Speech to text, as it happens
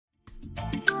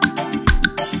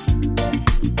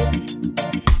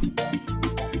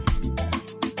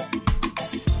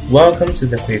Welcome to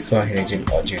the Kweko Ahenigen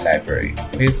Audio Library.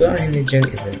 Kweko Ahenigen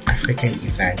is an African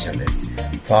evangelist,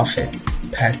 prophet,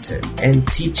 pastor, and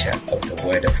teacher of the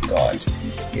Word of God.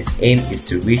 His aim is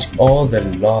to reach all the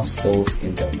lost souls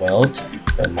in the world,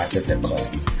 no matter the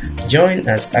cost. Join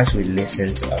us as we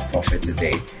listen to our prophet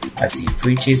today as he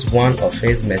preaches one of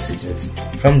his messages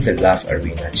from the Love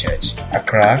Arena Church,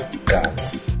 Accra,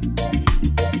 Ghana.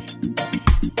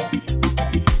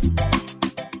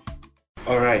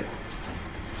 All right.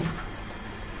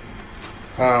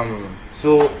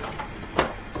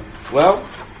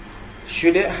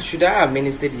 Should I have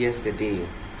ministered yesterday?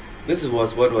 This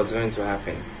was what was going to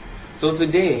happen. So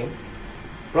today,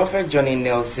 Prophet Johnny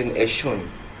Nelson Eshun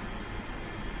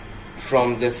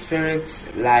from the Spirit's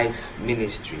Life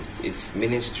Ministries is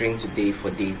ministering today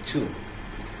for day 2,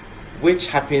 which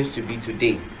happens to be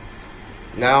today.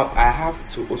 Now I have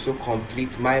to also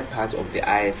complete my part of the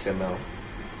ISML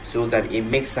so that it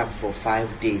makes up for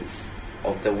 5 days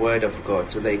of the Word of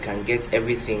God, so that you can get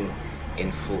everything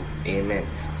in full. Amen.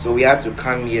 So we had to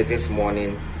come here this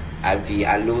morning at the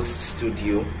Alos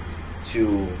studio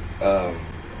to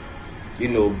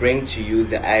bring to you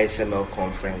the ISML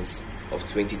conference of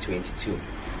 2022.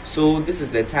 So this is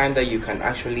the time that you can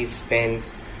actually spend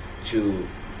to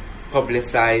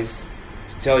publicize,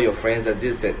 to tell your friends that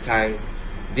this is the time,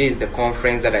 this is the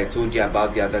conference that I told you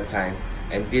about the other time,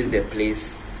 and this is the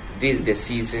place, this is the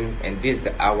season, and this is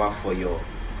the hour for your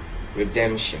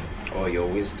redemption or your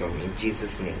wisdom, in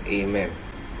Jesus' name. Amen.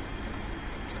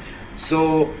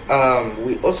 So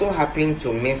we also happen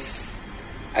to miss,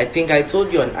 I think I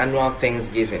told you, an annual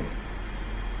Thanksgiving,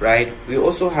 right? We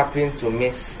also happen to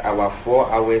miss our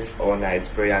 4 hours all night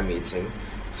prayer meeting.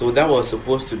 So that was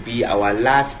supposed to be our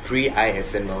last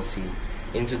pre-ISMLC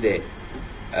into the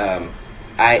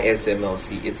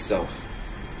ISMLC itself.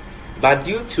 But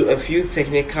due to a few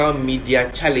technical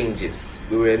media challenges,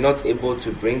 we were not able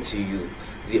to bring to you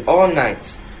the all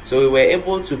night. So we were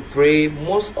able to pray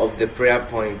most of the prayer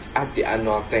points at the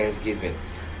annual Thanksgiving.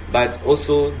 But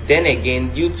also, then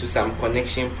again, due to some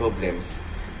connection problems,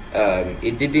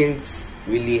 it didn't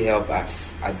really help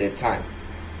us at the time.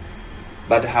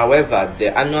 But however,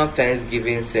 the annual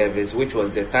Thanksgiving service, which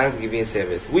was the Thanksgiving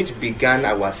service, which began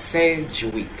our Surge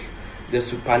Week, the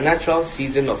supernatural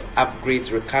season of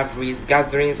upgrades, recoveries,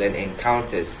 gatherings, and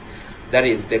encounters. That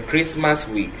is the Christmas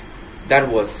week. That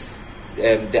was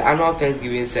the annual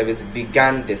Thanksgiving service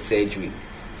began the Surge Week.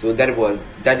 So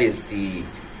that is the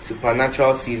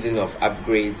supernatural season of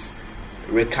upgrades,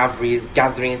 recoveries,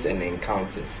 gatherings, and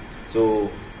encounters.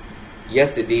 So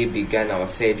yesterday began our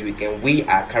Surge Week, and we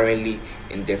are currently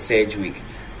in the Surge Week.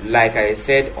 Like I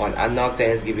said on annual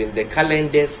Thanksgiving, the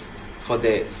calendars for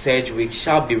the Surge Week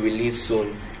shall be released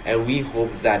soon, and we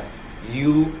hope that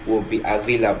you will be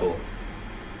available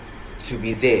to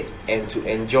be there and to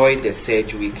enjoy the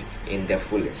Surge Week in the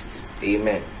fullest.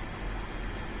 Amen.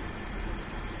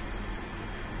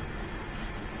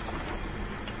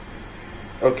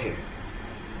 Okay,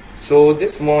 so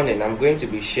this morning I'm going to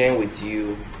be sharing with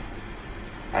you,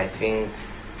 let's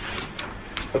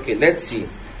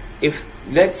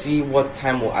see what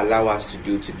time will allow us to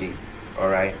do today. All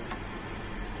right.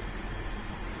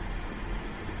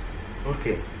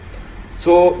 Okay,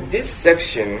 so this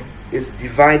section is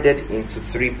divided into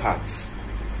 3 parts.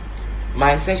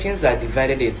 My sessions are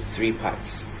divided into 3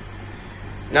 parts.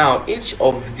 Now, each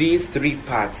of these 3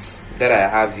 parts that I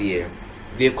have here,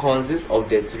 they consist of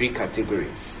the 3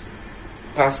 categories: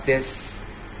 pastors,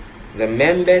 the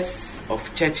members of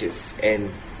churches,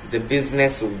 and the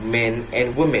businessmen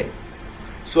and women.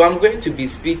 So I'm going to be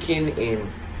speaking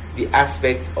in the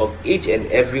aspect of each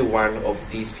and every one of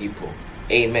these people.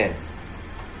 Amen.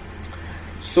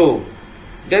 So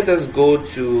let us go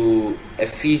to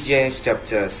Ephesians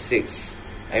chapter 6,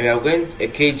 and we are going to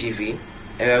KJV,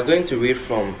 and we are going to read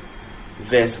from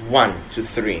verse 1 to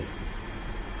 3.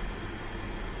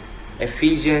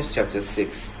 Ephesians chapter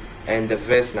 6 and the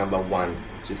verse number 1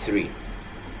 to 3.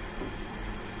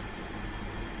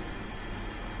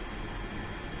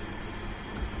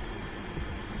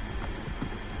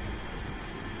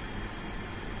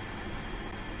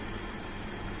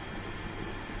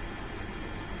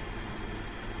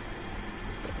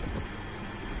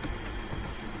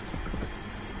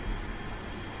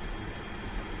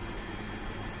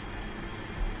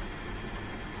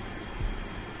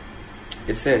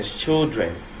 It says,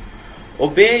 "Children,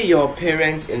 obey your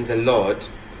parents in the Lord,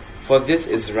 for this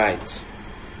is right."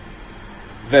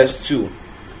 Verse 2,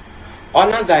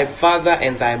 "Honor thy father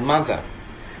and thy mother,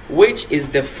 which is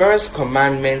the first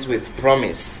commandment with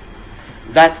promise,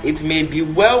 that it may be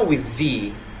well with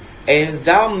thee, and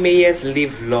thou mayest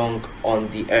live long on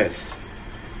the earth.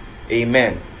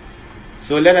 Amen.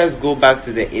 So let us go back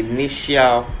to the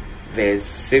initial verse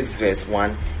 6 verse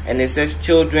 1, and it says,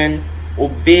 children,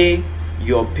 obey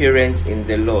your parents in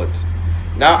the Lord.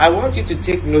 Now I want you to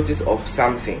take notice of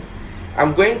something.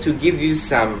 I'm going to give you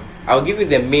I'll give you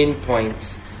the main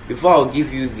points before I'll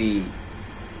give you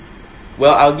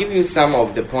I'll give you some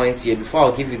of the points here before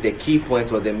I'll give you the key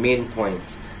points or the main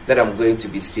points that I'm going to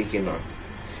be speaking on.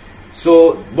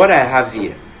 So what I have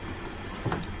here.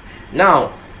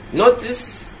 Now,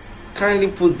 notice, kindly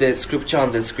put the scripture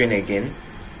on the screen again.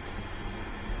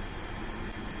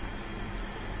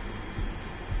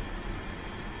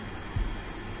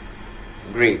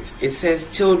 Great. It says,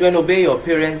 children, obey your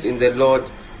parents in the Lord,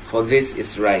 for this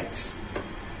is right.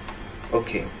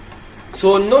 Okay.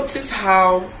 So notice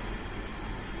how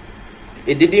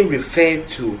it didn't refer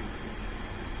to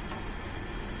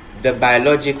the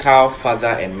biological father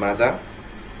and mother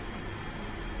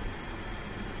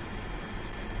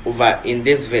over in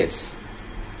this verse.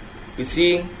 You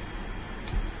see,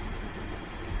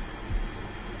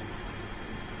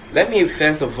 let me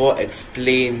first of all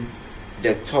explain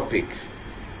the topic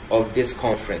of this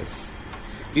conference.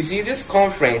 You see, this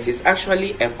conference is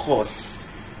actually a course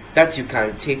that you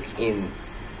can take in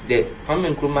the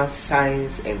Kwame Nkrumah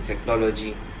Science and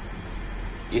Technology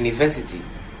University.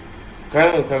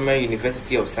 Kwame Nkrumah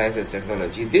University of Science and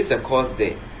Technology. This is a course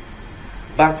there.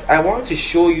 But I want to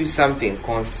show you something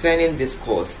concerning this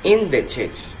course in the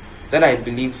church that I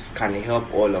believe can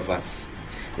help all of us.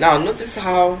 Now, notice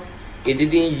how it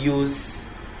didn't use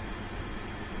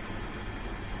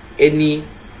any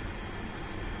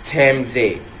term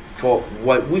there for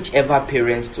whichever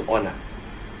parents to honor.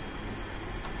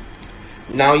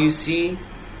 Now you see,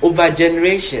 over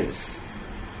generations,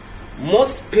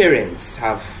 most parents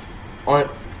have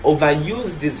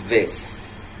overused this verse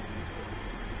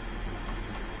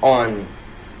on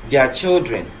their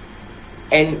children,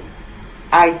 and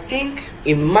I think,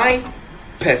 in my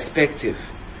perspective,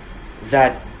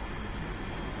 that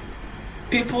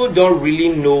people don't really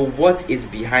know what is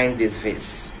behind this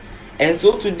verse. And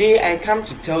so today I come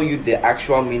to tell you the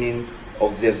actual meaning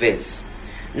of the verse.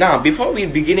 Now, before we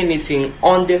begin anything,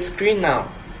 on the screen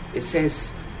now, it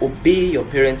says, obey your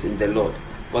parents in the Lord,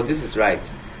 for this is right.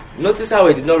 Notice how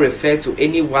it did not refer to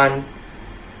any one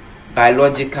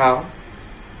biological,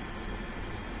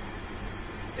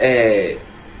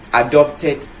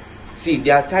 adopted. See,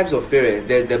 there are types of parents.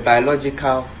 There's the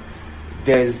biological,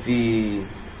 there's the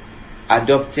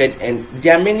adopted, and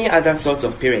there are many other sorts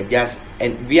of parents.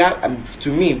 And we have,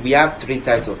 to me, we have three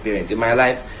types of parents. In my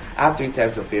life, I have three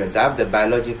types of parents. I have the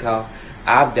biological,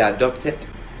 I have the adopted,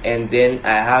 and then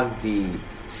I have the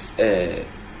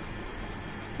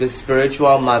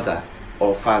spiritual mother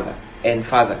or father, and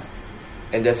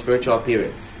the spiritual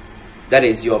parents. That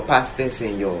is your pastors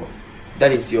and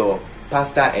that is your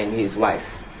pastor and his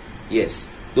wife. Yes,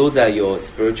 those are your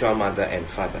spiritual mother and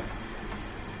father.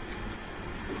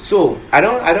 So I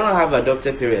don't have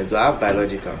adopted parents, but I have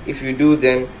biological. If you do,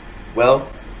 then well,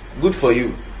 good for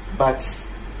you. But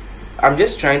I'm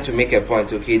just trying to make a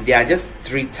point. Okay, there are just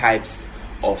three types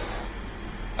of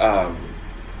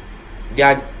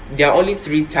there are only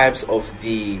three types of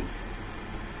the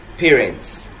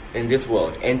parents in this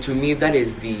world, and to me that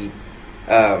is the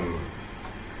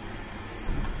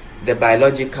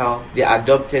biological, the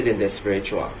adopted, and the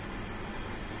spiritual.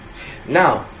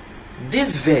 Now,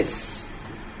 this verse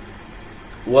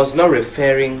was not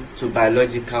referring to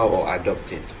biological or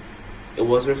adopted. It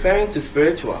was referring to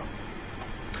spiritual.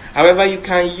 However, you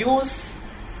can use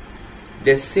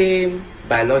the same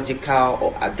biological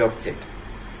or adopted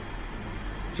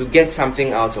to get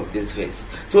something out of this verse.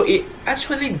 So it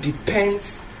actually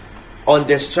depends on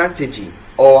the strategy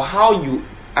or how you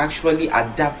actually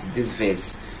adapt this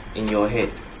verse in your head.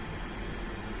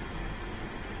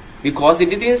 Because it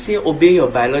didn't say obey your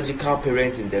biological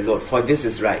parents in the Lord, for this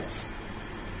is right.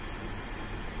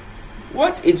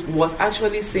 What it was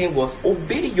actually saying was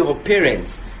obey your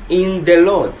parents in the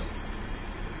Lord.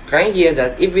 Can you hear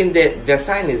that? Even the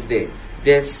sign is there.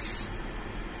 There's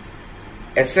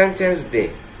a sentence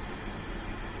there.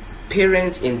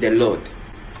 Parents in the Lord.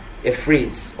 A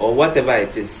phrase or whatever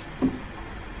it is.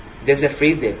 There's a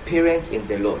phrase there. Parents in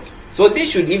the Lord. So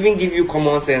this should even give you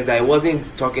common sense that I wasn't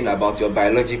talking about your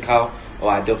biological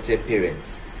or adopted parents.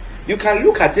 You can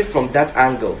look at it from that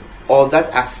angle or that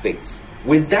aspect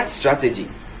with that strategy.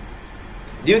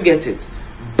 Do you get it?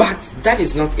 But that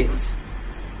is not it.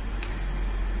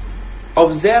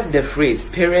 Observe the phrase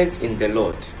parents in the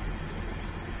Lord.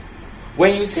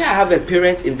 When you say I have a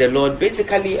parent in the Lord,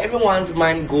 basically everyone's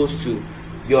mind goes to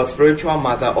your spiritual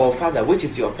mother or father, which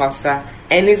is your pastor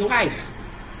and his wife.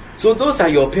 So those are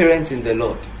your parents in the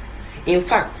Lord. In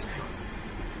fact,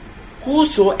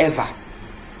 whosoever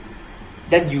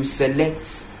that you select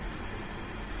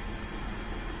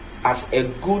as a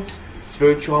good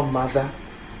spiritual mother,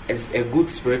 as a good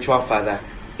spiritual father,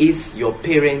 is your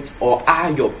parent or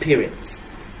are your parents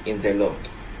in the Lord.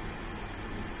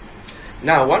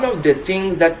 Now, one of the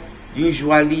things that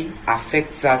usually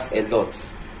affects us a lot,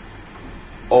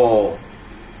 or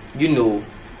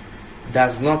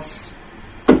does not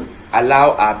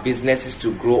allow our businesses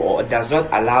to grow, or does not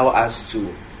allow us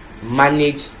to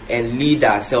manage and lead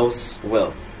ourselves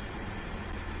well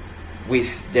with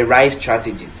the right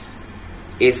strategies,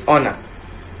 is honor.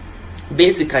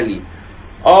 Basically,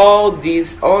 all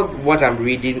what I'm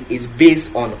reading is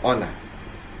based on honor.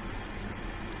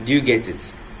 Do you get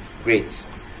it? Great.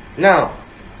 Now,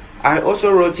 I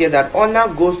also wrote here that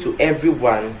honor goes to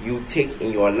everyone you take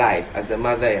in your life as a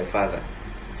mother and father.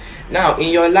 Now, in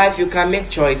your life, you can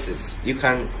make choices. You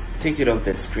can take it off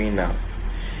the screen now.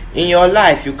 In your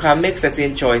life, you can make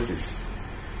certain choices.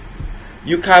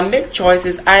 You can make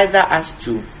choices either as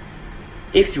to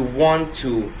if you want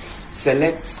to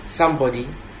select somebody,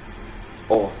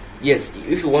 or yes,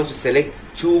 if you want to select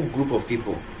two group of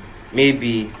people,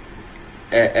 maybe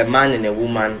a man and a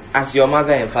woman as your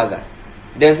mother and father.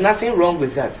 There's nothing wrong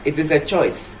with that. It is a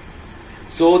choice.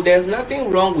 So there's nothing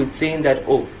wrong with saying that,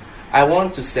 oh, I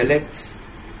want to select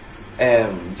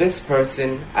this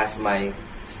person as my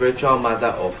spiritual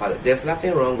mother or father. There's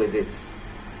nothing wrong with it.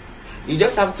 You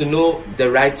just have to know the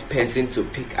right person to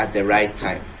pick at the right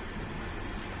time.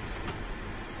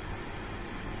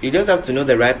 You just have to know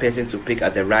the right person to pick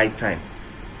at the right time.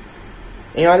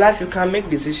 In your life, you can make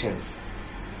decisions.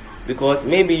 Because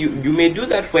maybe you may do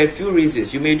that for a few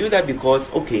reasons. You may do that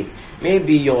because, okay,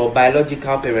 maybe your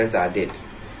biological parents are dead.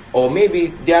 Or maybe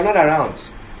they are not around.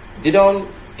 They don't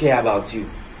care about you.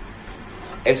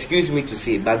 Excuse me to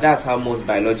say, but that's how most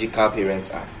biological parents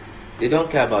are. They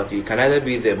don't care about you. It can either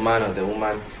be the man or the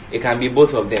woman. It can be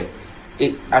both of them.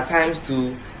 At times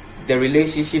too, the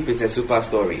relationship is a super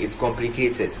story. It's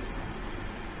complicated.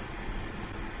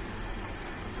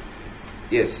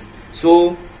 Yes.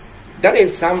 So that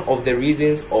is some of the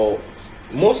reasons, or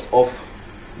most of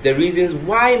the reasons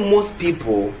why most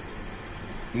people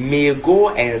may go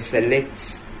and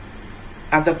select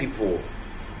other people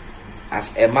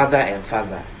as a mother and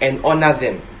father and honor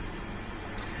them.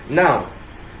 Now,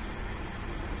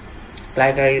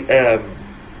 let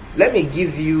me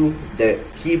give you the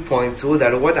key points so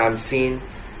that what I'm saying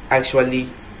actually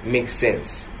makes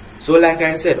sense. So like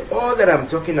I said, all that I'm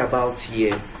talking about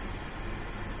here,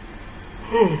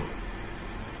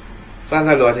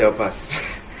 Father Lord help us.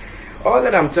 All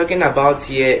that I'm talking about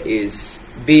here is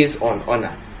based on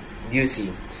honor. Do you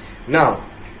see? Now,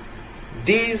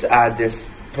 these are the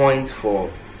points for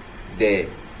the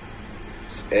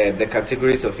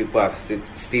categories of people I've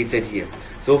stated here.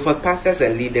 So for pastors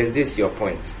and leaders, this is your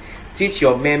point. Teach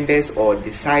your members or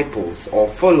disciples or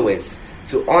followers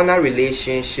to honor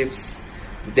relationships,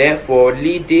 therefore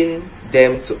leading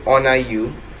them to honor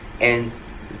you, and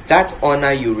that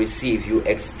honor you receive, you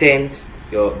extend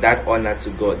that honor to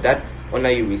God. That honor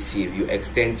you receive, you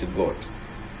extend to God.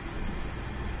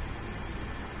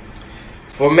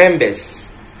 For members,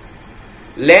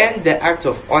 learn the act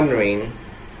of honoring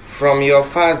from your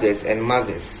fathers and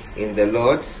mothers in the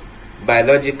Lord,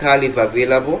 biologically if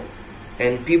available,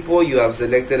 and people you have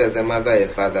selected as a mother and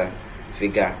father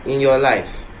figure in your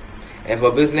life. And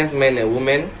for businessmen and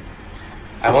women,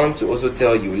 I want to also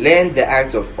tell you, learn the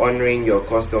act of honoring your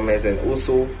customers, and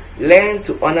also learn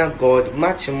to honor God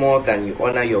much more than you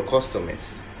honor your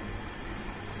customers.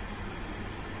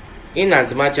 In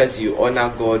as much as you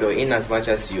honor God, or in as much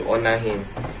as you honor Him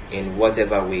in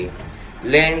whatever way,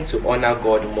 learn to honor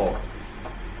God more.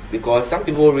 Because some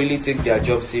people really take their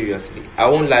job seriously. I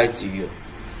won't lie to you.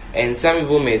 And some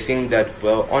people may think that,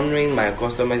 well, honoring my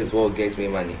customers is what gets me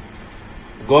money.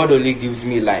 God only gives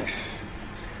me life.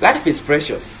 Life is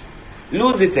precious.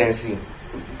 Lose it and see.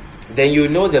 Then you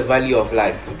know the value of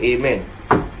life. Amen.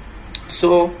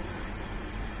 So,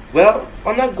 well,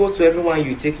 honor goes to everyone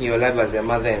you take in your life as a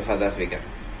mother and father figure.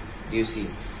 Do you see?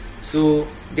 So,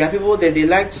 there are people that they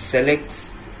like to select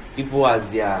people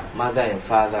as their mother and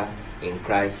father in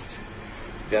Christ.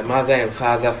 Their mother and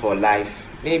father for life.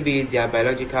 Maybe their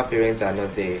biological parents are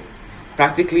not there.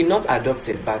 Practically not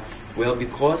adopted, but, well,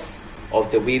 because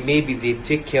of the way maybe they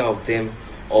take care of them,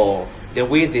 or the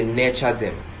way they nurture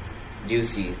them. Do you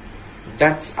see?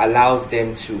 That allows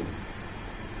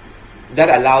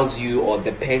you or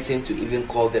the person to even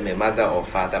call them a mother or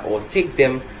father, or take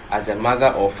them as a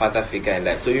mother or father figure in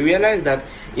life. So you realize that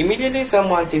immediately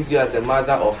someone takes you as a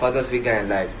mother or father figure in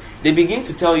life, they begin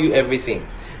to tell you everything.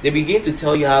 They begin to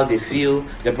tell you how they feel,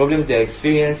 the problems they're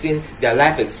experiencing, their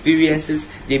life experiences.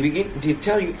 They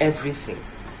tell you everything.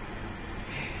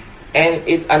 And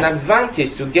it's an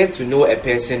advantage to get to know a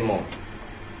person more.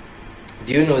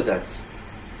 Do you know that?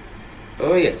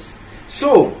 Oh yes.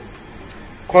 So,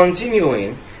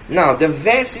 continuing, now the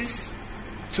verses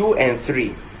 2 and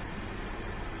 3.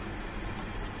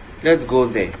 Let's go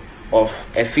there. Of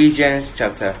Ephesians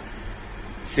chapter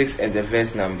 6 and the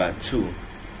verse number 2.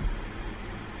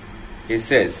 It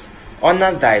says,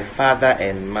 honor thy father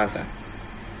and mother,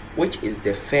 which is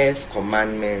the first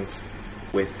commandment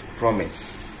with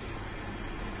promise.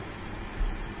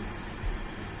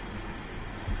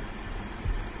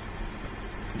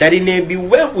 That it may be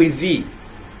well with thee,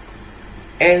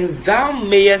 and thou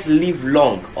mayest live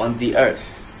long on the earth.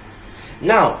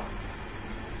 Now,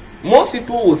 most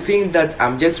people will think that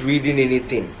I'm just reading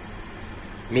anything.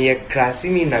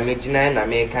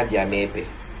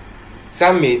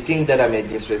 Some may think that I'm a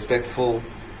disrespectful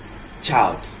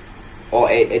child or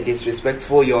a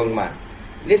disrespectful young man.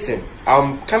 Listen,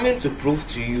 I'm coming to prove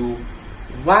to you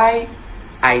why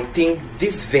I think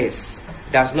this verse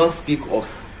does not speak of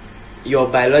your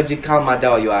biological mother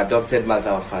or your adopted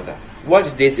mother or father.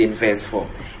 Watch this in verse 4.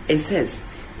 It says,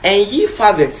 and ye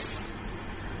fathers,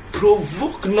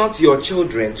 provoke not your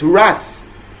children to wrath,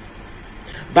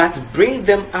 but bring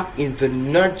them up in the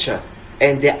nurture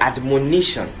and the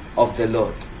admonition of the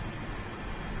Lord.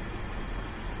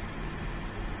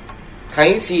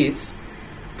 Can you see it?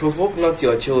 Provoke not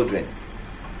your children.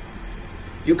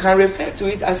 You can refer to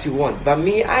it as you want, but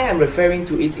me, I am referring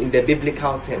to it in the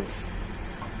biblical terms.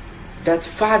 That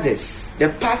fathers, the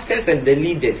pastors and the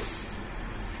leaders,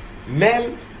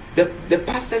 men, the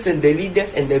pastors and the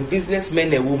leaders and the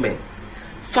businessmen and women,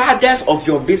 fathers of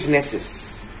your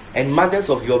businesses and mothers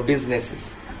of your businesses,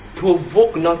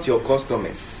 provoke not your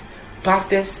customers.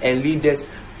 Pastors and leaders,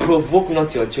 provoke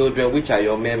not your children, which are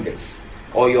your members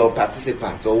or your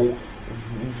participants or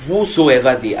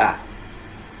whosoever they are.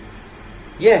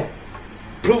 Yeah,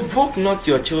 provoke not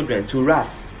your children to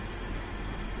wrath.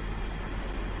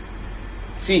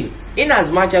 See,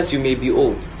 inasmuch as you may be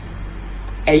old,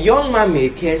 a young man may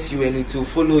curse you and it will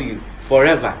follow you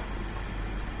forever.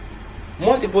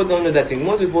 Most people don't know that thing.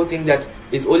 Most people think that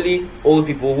it's only old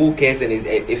people who curse and is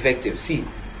effective. See,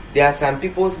 there are some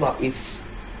people's mouth,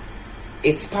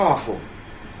 it's powerful.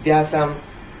 There are some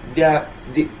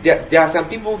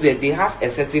people that they have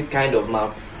a certain kind of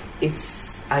mouth.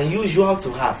 It's unusual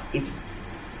to have. It's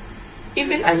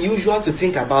even unusual to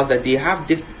think about that they have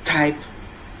this type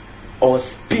or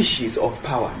species of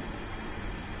power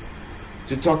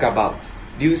to talk about.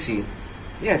 Do you see?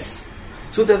 Yes.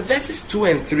 So the verses 2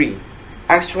 and 3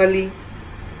 actually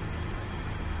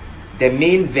the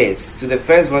main verse to the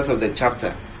first verse of the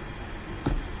chapter.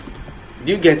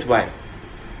 Do you get why?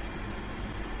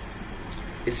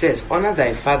 It says, honor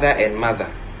thy father and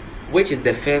mother, which is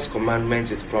the first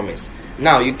commandment with promise.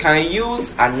 Now you can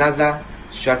use another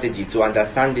strategy to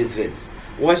understand this verse.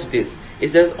 Watch this. It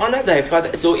says, honor thy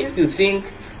father. So if you think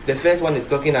the first one is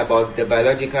talking about the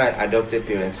biological and adopted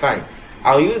parents, fine.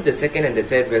 I'll use the second and the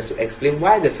third verse to explain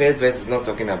why the first verse is not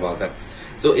talking about that.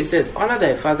 So it says, honor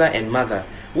thy father and mother,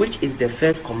 which is the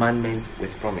first commandment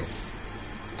with promise.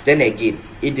 Then again,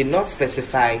 it did not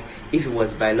specify if it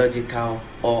was biological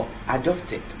or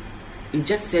adopted. It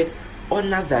just said,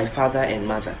 honor thy father and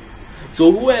mother.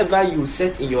 So whoever you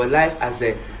set in your life as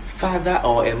a father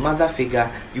or a mother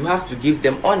figure, you have to give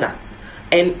them honor.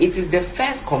 And it is the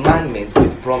first commandment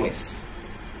with promise.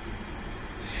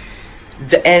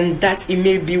 And that it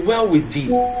may be well with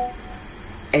thee,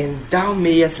 and thou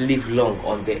mayest live long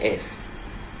on the earth.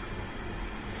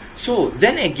 So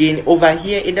then again, over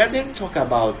here, it doesn't talk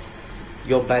about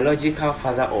your biological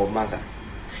father or mother.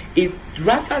 It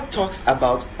rather talks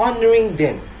about honoring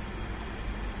them.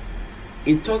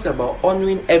 It talks about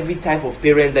honoring every type of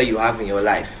parent that you have in your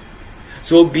life.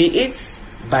 So be it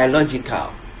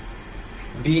biological,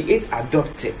 be it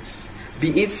adopted,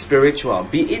 be it spiritual,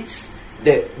 be it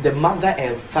the mother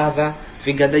and father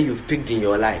figure that you've picked in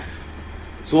your life.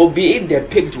 So be it the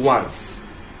picked ones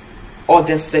or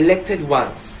the selected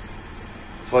ones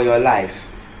for your life,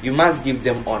 you must give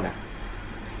them honor.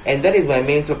 And that is my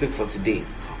main topic for today.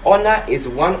 Honor is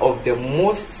one of the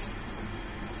most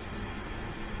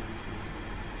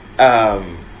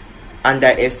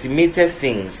underestimated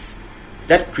things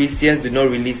that Christians do not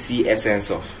really see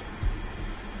essence of.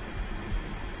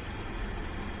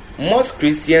 Most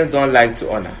Christians don't like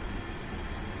to honor.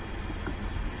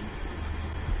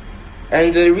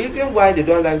 And the reason why they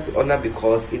don't like to honor,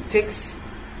 because it takes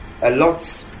a lot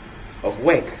of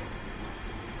work.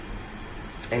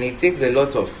 And it takes a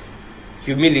lot of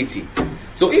humility.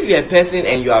 So if you're a person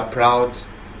and you are proud,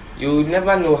 you will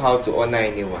never know how to honor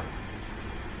anyone.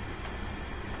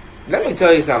 Let me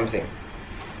tell you something.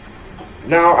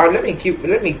 Now, let me give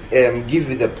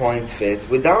you the point first.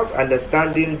 Without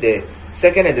understanding the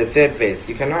second and the third verse,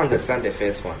 you cannot understand the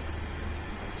first one.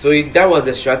 So that was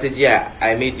the strategy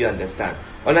I made you understand.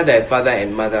 Honor thy father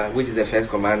and mother, which is the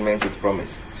first commandment with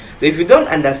promise. So if you don't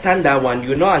understand that one, you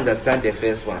will not understand the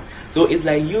first one. So it's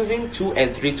like using 2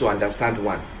 and 3 to understand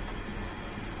 1.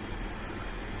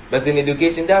 But in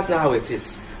education, that's not how it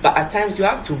is. But at times you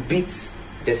have to beat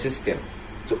the system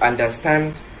to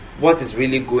understand what is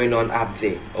really going on up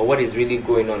there, or what is really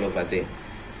going on over there.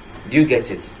 Do you get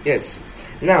it? Yes.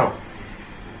 Now,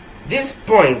 this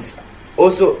point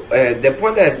also, the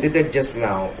point that I stated just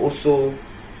now, also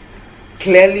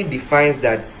clearly defines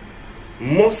that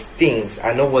most things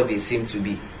are not what they seem to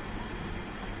be.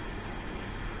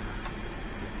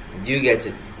 Do you get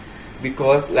it?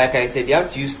 Because, like I said, you have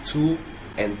to use 2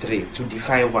 and 3 to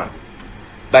define 1.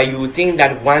 But you would think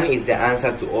that 1 is the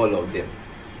answer to all of them.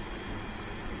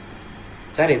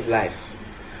 That is life.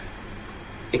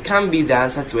 It can't be the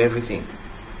answer to everything.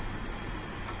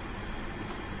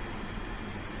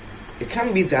 It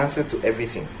can't be the answer to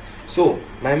everything. So,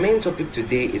 my main topic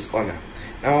today is honor.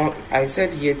 Now, I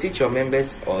said here, teach your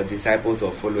members or disciples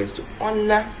or followers to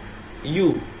honor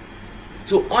you,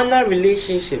 to honor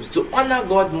relationships, to honor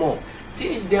God more.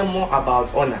 Teach them more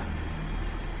about honor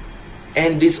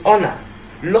and dishonor.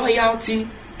 Loyalty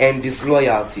and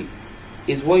disloyalty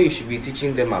is what you should be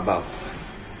teaching them about.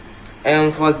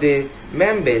 And for the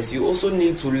members, you also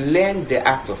need to learn the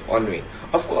act of honoring.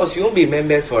 Of course, you won't be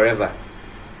members forever.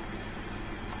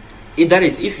 That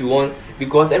is, if you want,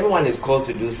 because everyone is called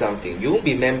to do something. You won't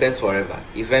be members forever,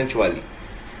 eventually.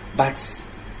 But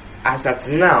as at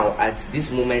now, at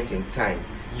this moment in time,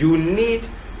 you need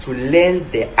to learn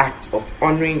the act of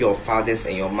honoring your fathers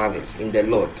and your mothers in the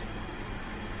Lord.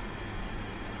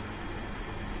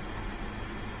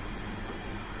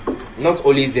 Not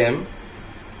only them,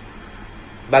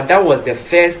 but that was the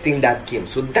first thing that came.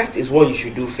 So that is what you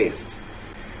should do first.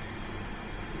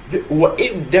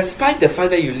 Despite the fact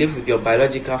that you live with your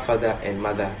biological father and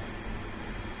mother,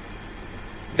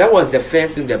 that was the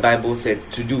first thing the Bible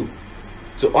said to do.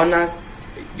 To honor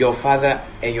your father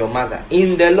and your mother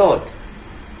in the Lord.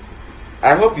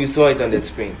 I hope you saw it on the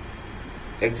screen.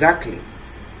 Exactly.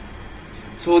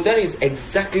 So that is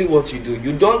exactly what you do.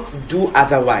 You don't do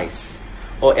otherwise,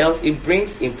 or else it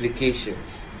brings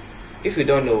implications. If you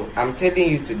don't know, I'm telling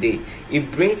you today, it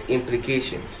brings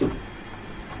implications.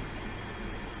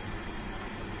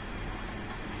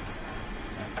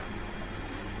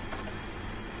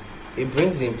 It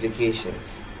brings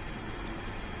implications.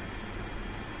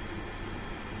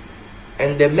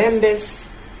 And the members,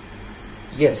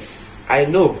 yes, I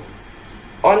know,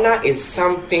 honor is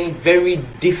something very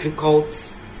difficult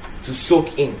to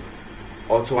soak in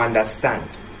or to understand.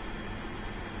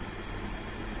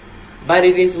 But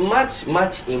it is much,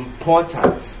 much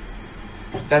important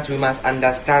that we must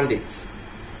understand it.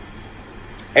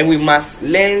 And we must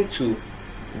learn to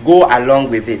go along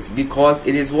with it, because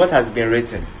it is what has been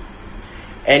written.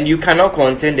 And you cannot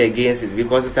contend against it,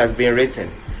 because it has been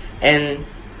written. And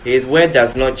His word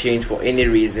does not change for any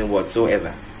reason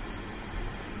whatsoever.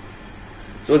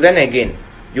 So then again,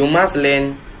 you must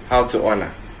learn how to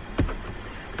honor.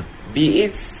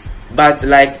 But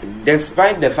like,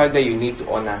 despite the fact that you need to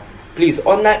honor, please,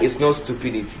 honor is not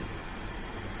stupidity.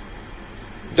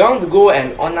 Don't go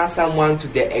and honor someone to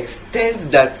the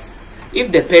extent that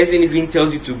if the person even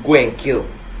tells you to go and kill,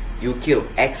 you kill.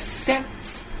 Except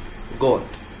God.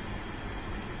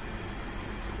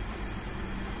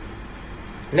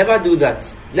 Never do that.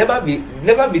 Never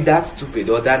be that stupid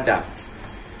or that daft.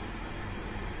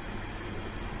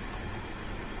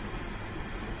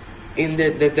 In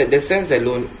the sense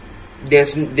alone,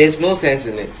 there's no sense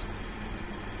in it.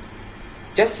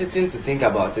 Just sitting to think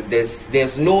about it,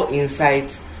 there's no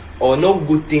insight or no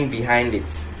good thing behind it.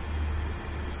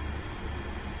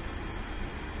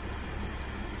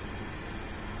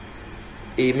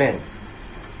 Amen.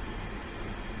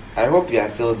 I hope you are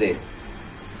still there.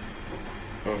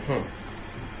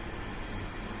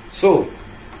 So,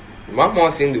 one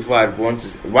more thing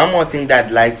that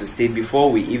I'd like to state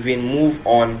before we even move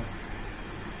on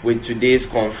with today's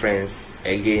conference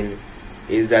again,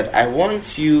 is that I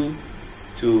want you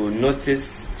to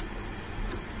notice,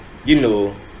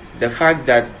 the fact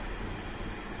that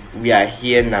we are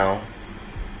here now,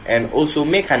 and also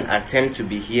make an attempt to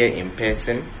be here in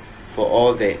person for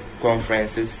all the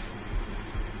conferences,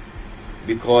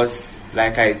 because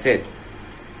like I said,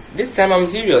 this time I'm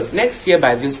serious. Next year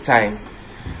by this time,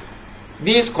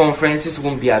 these conferences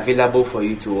won't be available for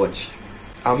you to watch.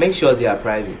 I'll make sure they are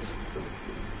private.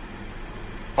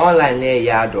 Online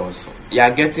yard also. You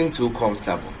are getting too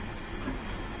comfortable.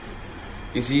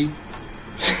 You see,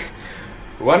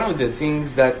 one of the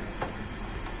things that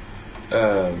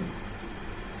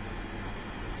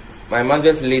my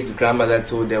mother's late grandmother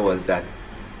told her was that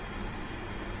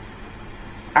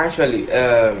actually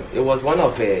it was one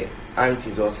of her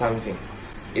aunties or something,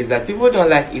 is that people don't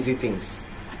like easy things.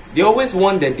 They always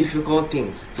want the difficult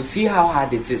things to see how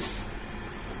hard it is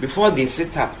before they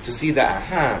sit up to see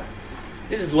that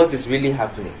this is what is really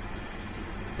happening.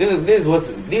 This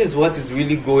is what is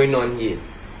really going on here.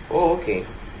 Oh, okay.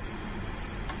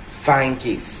 Fine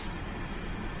case.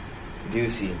 Do you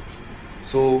see?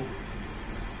 So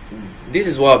this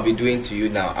is what I'll be doing to you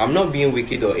now. I'm not being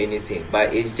wicked or anything,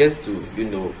 but it's just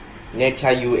to,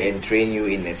 nurture you and train you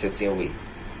in a certain way.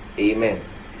 Amen.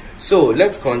 So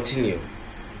let's continue.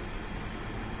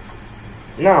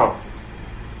 Now,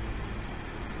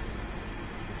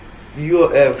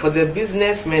 for the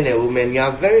businessmen and women, you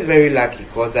are very, very lucky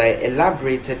because I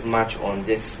elaborated much on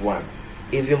this one,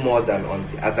 even more than on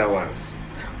the other ones.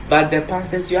 But the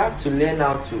pastors, you have to learn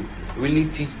how to really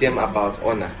teach them about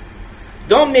honor.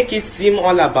 Don't make it seem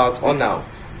all about honor,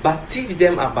 but teach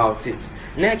them about it.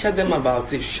 Nurture them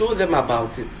about it. Show them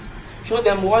about it. Show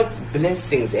them what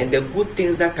blessings and the good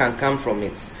things that can come from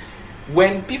it.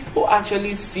 When people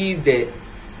actually see the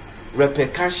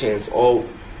repercussions, or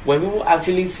when people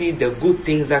actually see the good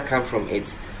things that come from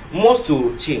it, most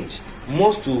will change.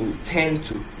 Most will tend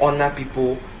to honor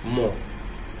people more.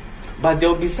 But there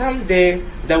will be some there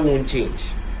that won't change.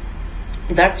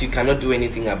 That you cannot do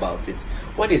anything about it.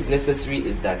 What is necessary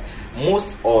is that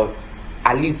most, or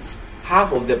at least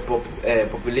half of the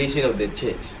population of the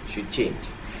church should change.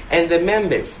 And the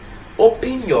members,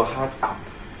 open your heart up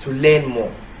to learn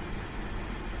more.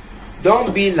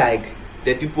 Don't be like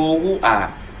the people who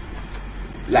are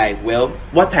like, well,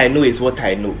 what I know is what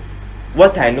I know.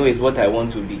 What I know is what I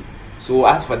want to be. So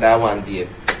ask for that one there.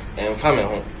 And family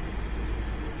home.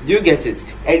 Do you get it?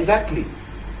 Exactly.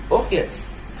 Oh yes.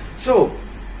 So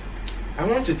I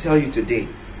want to tell you today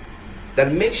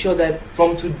that make sure that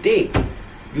from today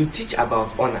you teach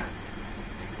about honor.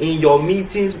 In your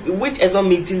meetings, whichever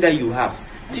meeting that you have,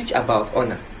 teach about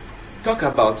honor. Talk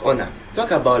about honor.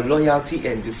 Talk about loyalty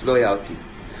and disloyalty.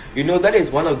 That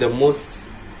is one of the most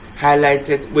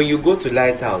highlighted, when you go to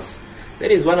Lighthouse,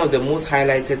 that is one of the most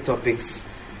highlighted topics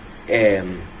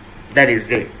that is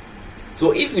there.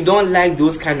 So if you don't like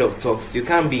those kind of talks, you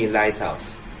can't be in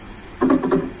Lighthouse.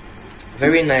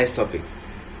 Very nice topic.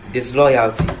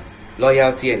 Disloyalty.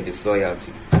 Loyalty and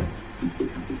disloyalty.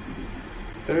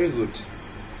 Very good.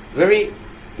 Very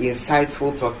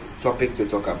insightful topic to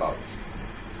talk about.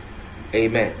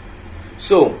 Amen.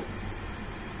 So,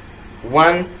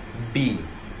 1B.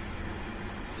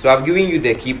 So I've given you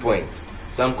the key points.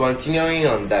 So I'm continuing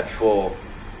on that for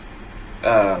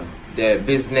the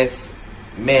business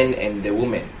men and the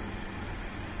women.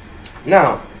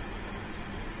 Now,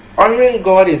 honoring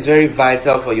God is very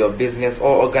vital for your business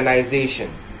or organization.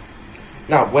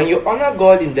 Now, when you honor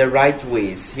God in the right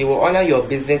ways, He will honor your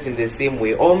business in the same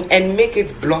way and make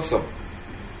it blossom.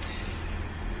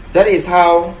 That is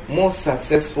how most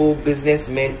successful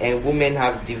businessmen and women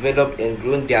have developed and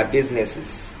grown their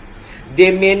businesses.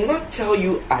 They may not tell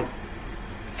you at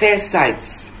first sight,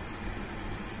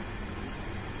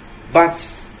 but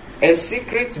a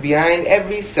secret behind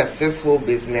every successful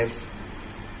business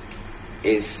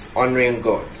is honoring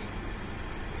God.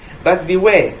 But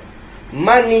beware,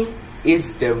 money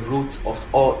is the root of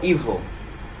all evil.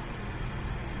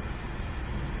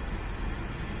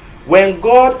 When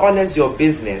God honors your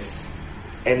business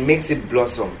and makes it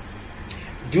blossom,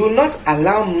 do not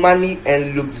allow money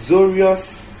and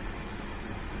luxurious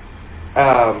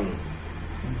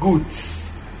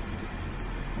goods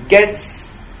get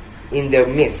in the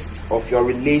midst of your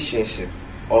relationship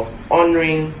of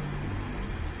honor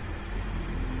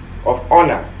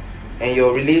and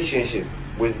your relationship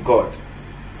with God.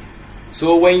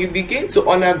 So when you begin to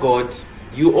honor God,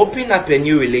 you open up a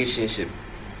new relationship.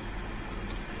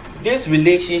 This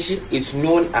relationship is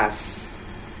known as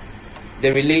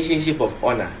the relationship of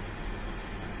honor.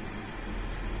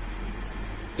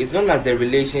 It's known as the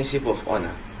relationship of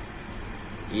honor.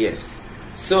 Yes.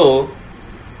 So,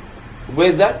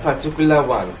 with that particular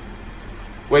one,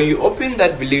 when you open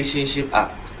that relationship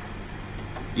up,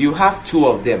 you have two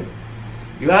of them.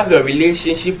 You have your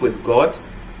relationship with God,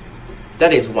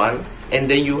 that is one, and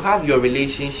then you have your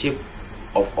relationship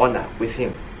of honor with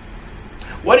Him.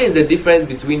 What is the difference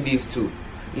between these two?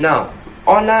 Now,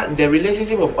 honor, the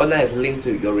relationship of honor is linked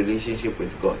to your relationship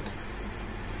with God.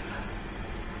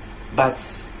 But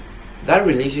that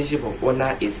relationship of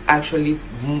honor is actually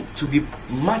to be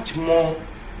much more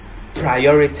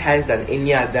prioritized than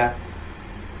any other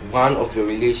one of your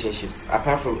relationships.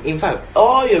 Apart from, in fact,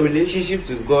 all your relationships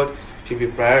with God should be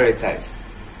prioritized.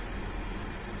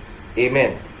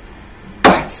 Amen.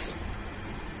 But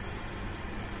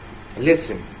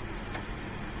listen,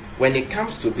 when it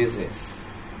comes to business,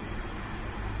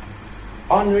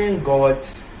 honoring God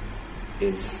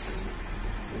is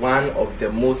one of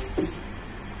the most,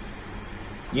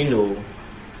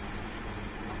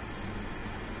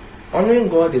 honoring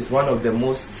God is one of the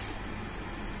most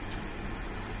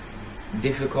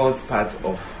difficult parts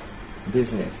of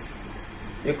business.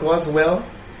 Because, well,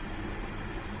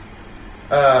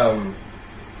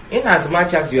 in as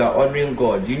much as you are honoring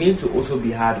God, you need to also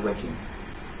be hardworking.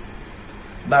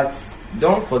 But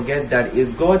don't forget that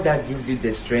it's God that gives you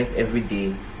the strength every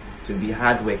day to be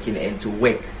hardworking and to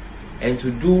work and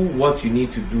to do what you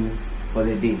need to do for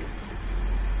the day.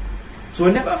 So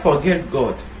never forget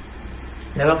God.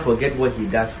 Never forget what He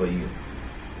does for you.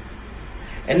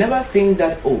 And never think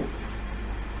that, oh,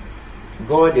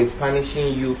 God is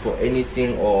punishing you for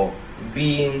anything, or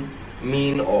being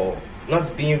mean, or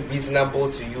not being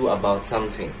reasonable to you about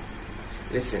something.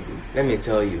 Listen, let me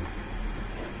tell you.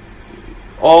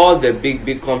 All the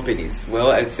big companies,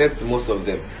 well, except most of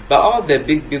them, but all the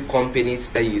big companies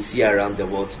that you see around the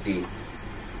world today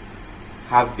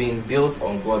have been built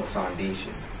on God's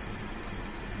foundation.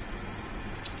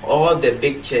 All the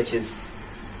big churches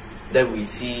that we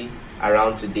see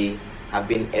around today have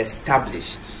been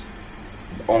established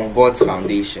on God's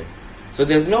foundation. So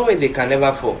there's no way they can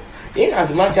ever fall. In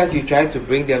as much as you try to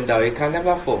bring them down, it can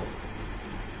never fall.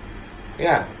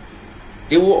 Yeah.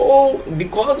 They will all,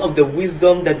 because of the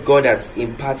wisdom that God has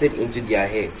imparted into their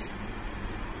heads,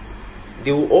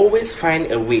 they will always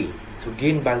find a way to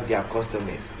gain back their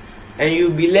customers. And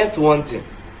you'll be left wanting.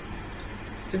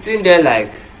 Sitting there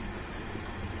like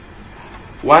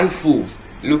one fool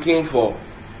looking for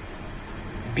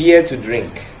beer to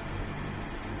drink.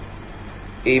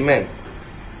 Amen.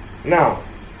 Now,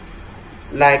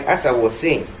 like as I was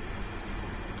saying,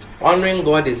 honoring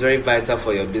God is very vital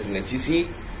for your business. You see,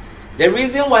 the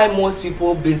reason why most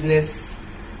people businesses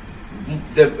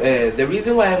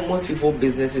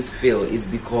fail is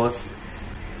because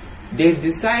they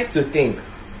decide to think,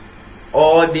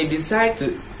 or they decide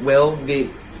to, well, they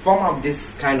form up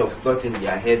this kind of thought in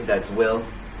their head that, well,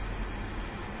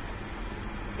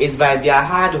 it's by their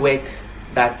hard work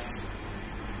that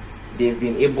they've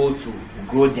been able to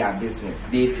grow their business.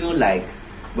 They feel like,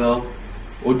 well,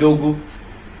 Odogu,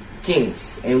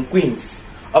 kings and queens.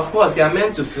 Of course, you are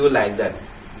meant to feel like that.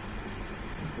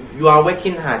 You are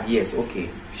working hard, yes, okay,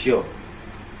 sure.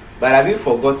 But have you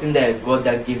forgotten that it's God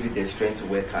that gave you the strength to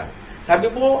work hard? Some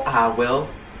people are, well,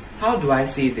 how do I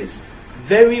say this?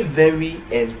 Very, very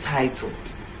entitled.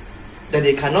 That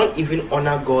they cannot even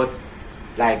honor God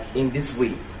like in this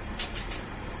way.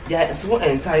 They are so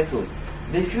entitled.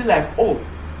 They feel like, oh,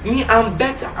 me, I'm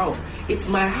better off. It's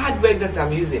my hard work that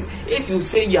I'm using. If you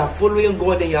say you are following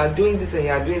God and you are doing this and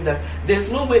you are doing that,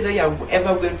 there's no way that you are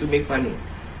ever going to make money.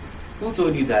 Who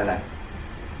told you that lie?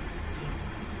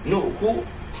 No,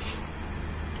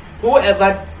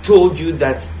 whoever told you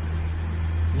that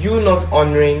you not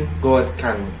honoring God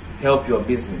can help your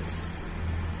business?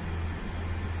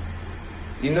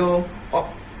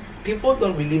 People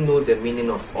don't really know the meaning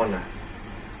of honor.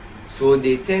 So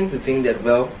they tend to think that,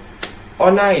 well,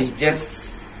 honor is just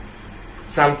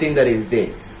something that is there.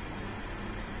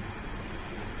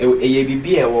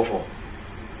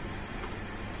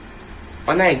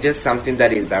 Honor is just something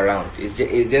that is around. It's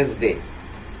just there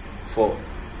for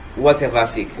whatever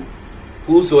sake.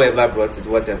 Whosoever brought it,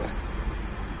 whatever.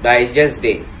 But it's just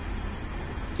there.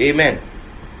 Amen.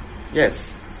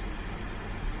 Yes.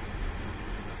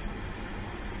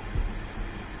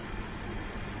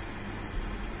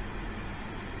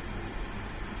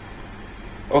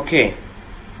 Okay.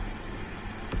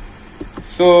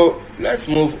 So let's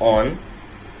move on.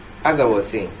 As I was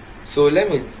saying, so let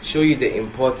me show you the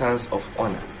importance of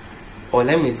honor, or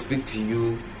let me speak to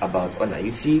you about honor.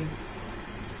 You see,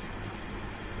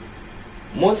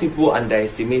 most people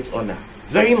underestimate honor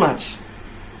very much,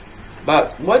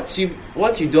 but what you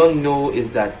don't know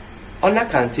is that honor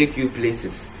can take you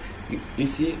places. You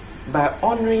see, by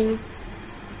honoring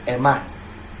a man,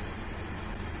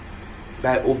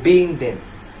 by obeying them,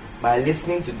 by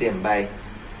listening to them, by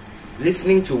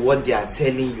listening to what they are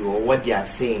telling you or what they are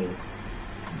saying,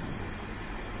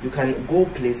 you can go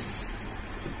places.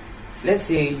 Let's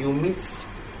say you meet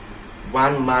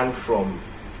one man from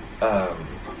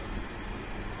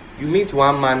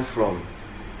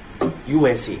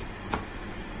USA,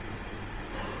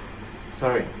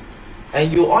 Sorry.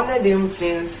 And you honored him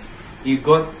since he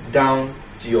got down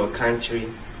to your country.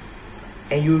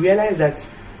 And you realize that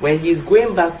when he's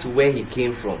going back to where he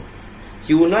came from,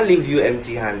 he will not leave you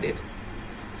empty-handed.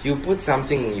 He will put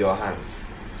something in your hands.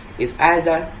 It's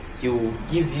either he will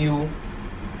give you,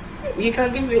 he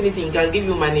can give you anything. He can give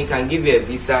you money, he can give you a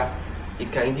visa, he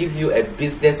can give you a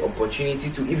business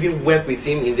opportunity to even work with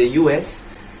him in the US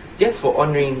just for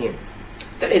honoring him.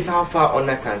 That is how far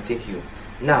honor can take you.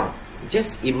 Now,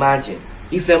 just imagine,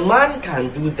 if a man can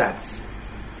do that,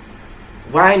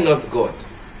 why not God?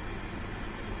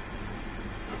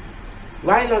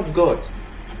 Why not God?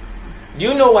 Do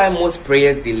you know why most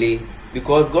prayers delay?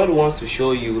 Because God wants to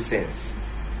show you sense.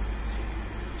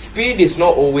 Speed is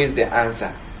not always the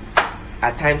answer.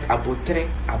 At times, abutre,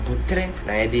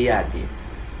 na yade.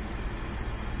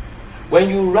 When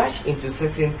you rush into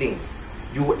certain things,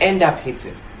 you will end up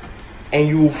hitting. And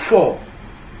you will fall.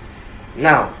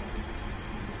 Now,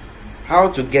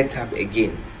 how to get up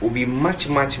again will be much,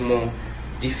 much more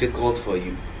difficult for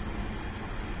you.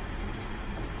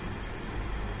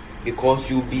 Because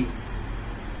you'll be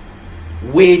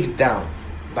weighed down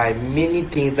by many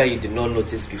things that you did not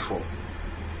notice before.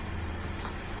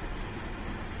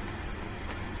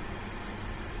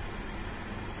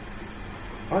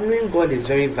 Honoring God is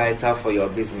very vital for your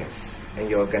business and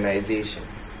your organization,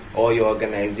 or your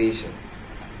organization.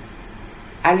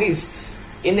 At least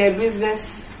in a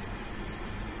business,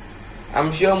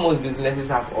 I'm sure most businesses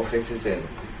have offices and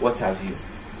what have you.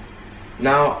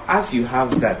 Now, as you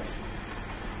have that,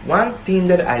 one thing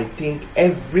that I think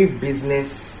every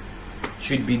business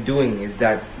should be doing is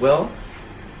that, well,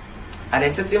 at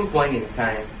a certain point in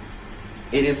time,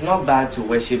 it is not bad to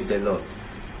worship the Lord.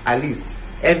 At least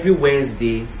every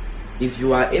Wednesday, if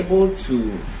you are able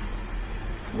to,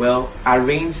 well,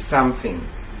 arrange something.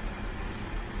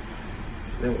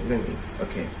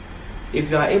 Okay. If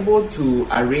you are able to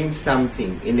arrange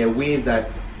something in a way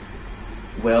that,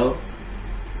 well,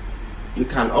 you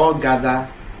can all gather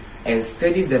and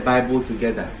study the Bible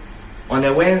together on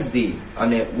a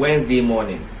Wednesday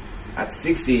morning at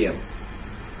 6 a.m.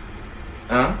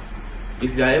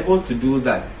 If you are able to do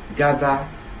that, gather,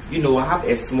 have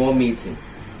a small meeting.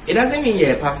 It doesn't mean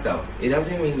you're a pastor. It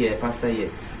doesn't mean you're a pastor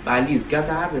yet. But at least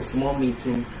gather, have a small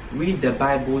meeting, read the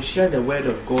Bible, share the word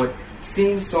of God,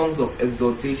 sing songs of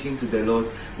exaltation to the Lord.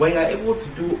 When you're able to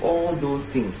do all those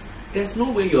things, there's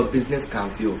no way your business can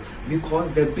fail,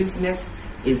 because the business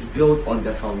is built on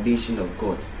the foundation of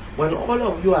God. When all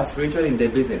of you are spiritual in the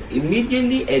business,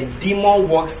 immediately a demon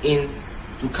walks in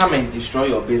to come and destroy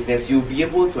your business, you'll be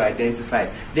able to identify.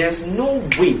 There's no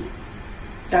way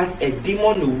that a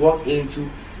demon will walk into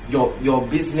your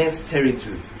business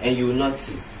territory and you will not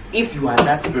see, if you are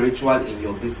that spiritual in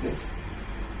your business.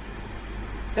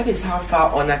 That is how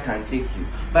far honor can take you.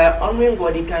 By honoring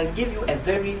God, it can give you a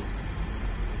very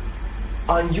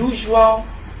unusual,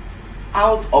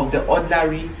 out of the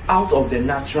ordinary, out of the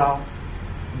natural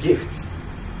gifts.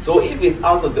 So if it's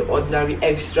out of the ordinary,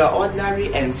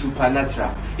 extraordinary and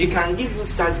supernatural, it can give you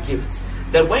such gifts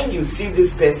that when you see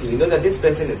this person, you know that this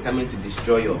person is coming to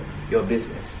destroy your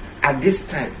business at this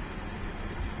time.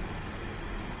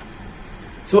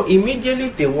 So immediately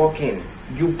they walk in,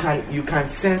 you can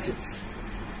sense it.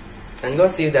 And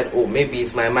not say that, oh, maybe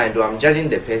it's my mind, or I'm judging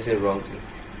the person wrongly.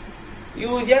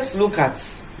 You just look at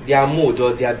their mood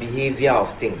or their behavior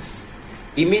of things.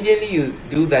 Immediately you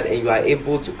do that and you are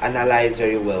able to analyze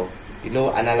very well.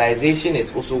 Analyzation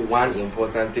is also one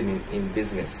important thing in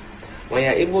business. When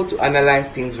you're able to analyze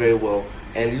things very well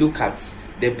and look at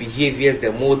the behaviors,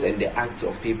 the modes and the acts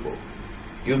of people,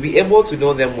 you'll be able to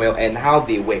know them well and how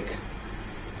they work.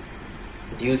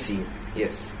 Do you see?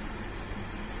 Yes.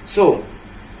 So,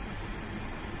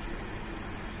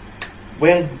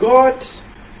 when God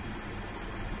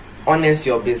honors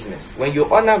your business, when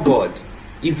you honor God,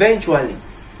 eventually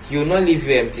He will not leave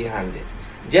you empty-handed.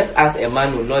 Just as a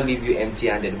man will not leave you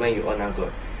empty-handed when you honor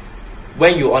God.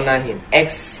 When you honor Him,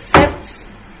 except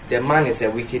the man is a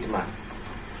wicked man.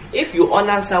 If you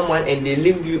honor someone and they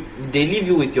leave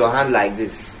you with your hand like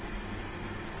this,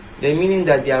 the meaning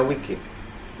that they are wicked.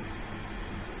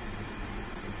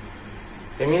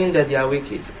 The meaning that they are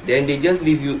wicked. Then they just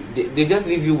leave you. They just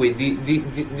leave you with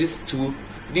these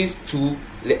two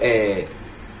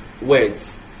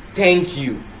words. Thank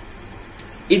you.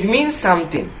 It means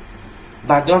something,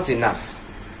 but not enough,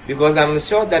 because I'm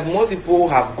sure that most people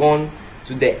have gone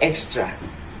to the extra,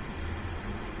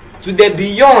 to the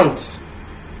beyond.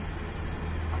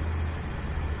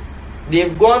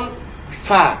 They've gone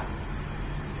far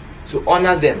to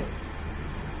honor them.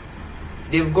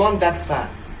 They've gone that far.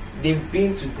 They've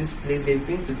been to this place, they've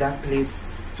been to that place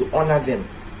to honor them.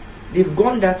 They've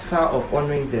gone that far of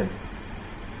honoring them.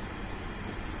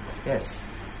 Yes,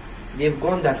 they've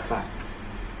gone that far.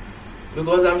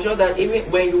 Because I'm sure that even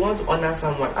when you want to honor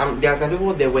someone, there are some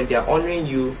people that when they are honoring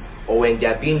you or when they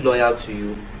are being loyal to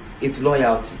you, it's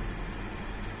loyalty.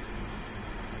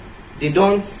 They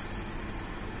don't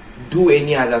do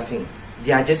any other thing.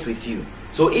 They are just with you.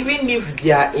 So even if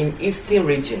they are in Eastern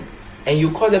region and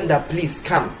you call them that please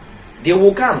come, they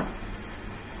will come.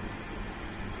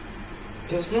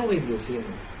 There's no way they'll say no.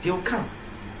 They will come.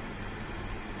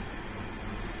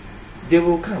 They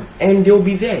will come and they'll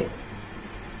be there.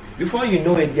 Before you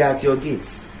know it, they are at your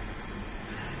gates.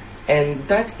 And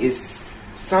that is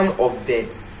some of the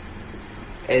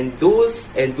and those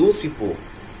people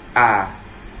are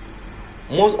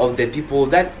most of the people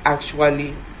that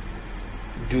actually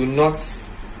do not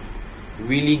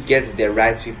really get the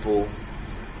right people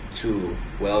to,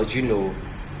 well,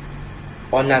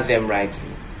 honor them rightly.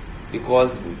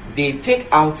 Because they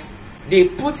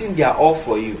put in their all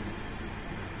for you,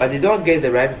 but they don't get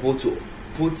the right people to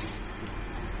put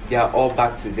their all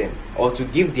back to them or to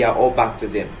give their all back to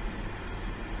them.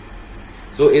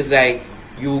 So it's like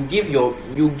you give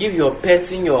a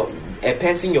person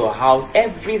your house,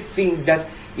 everything that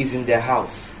is in their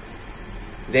house.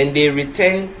 Then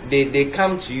they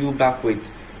come to you back with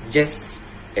just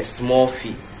a small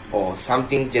fee or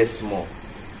something just small.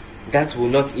 That will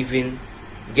not even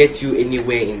get you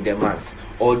anywhere in the month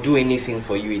or do anything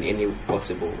for you in any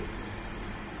possible way.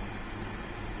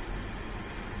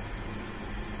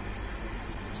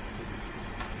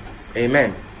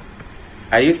 Amen.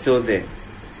 Are you still there?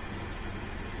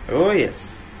 Oh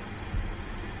yes.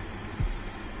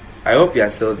 I hope you are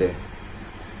still there.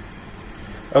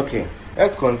 Okay,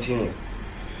 let's continue.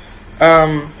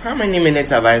 How many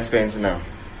minutes have I spent now?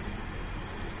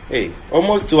 Hey,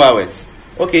 almost 2 hours.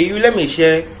 Okay, you let me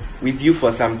share with you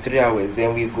for some 3 hours,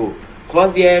 then we go.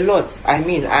 Because there are a lot. I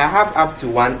have up to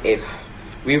 1F.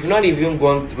 We've not even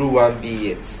gone through 1B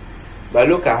yet. But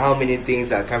look at how many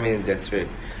things are coming in the thread.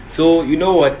 So, you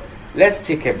know what? Let's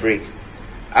take a break.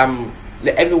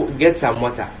 Let everyone get some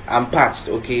water. I'm parched,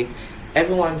 okay?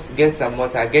 Everyone get some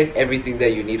water. Get everything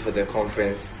that you need for the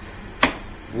conference.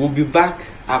 We'll be back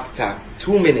after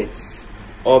 2 minutes.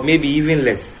 Or maybe even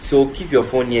less. So keep your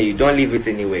phone near you. Don't leave it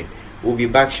anywhere. We'll be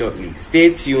back shortly.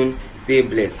 Stay tuned. Stay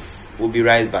blessed. We'll be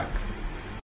right back.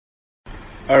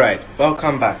 Alright,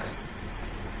 welcome back.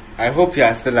 I hope you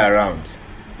are still around.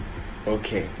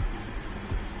 Okay.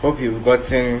 Hope you've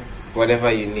gotten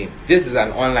whatever you need. This is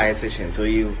an online session, so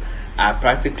you are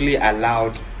practically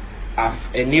allowed. I've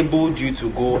enabled you to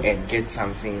go and get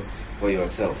something for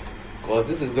yourself. Because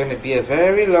this is going to be a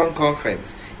very long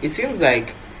conference. It seems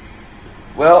like,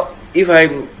 well, if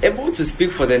I'm able to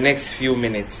speak for the next few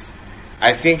minutes,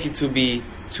 I think it will be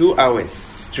 2 hours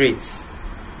straight.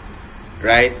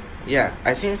 Right? Yeah,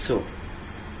 I think so.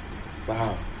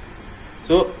 Wow.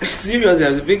 So, seriously,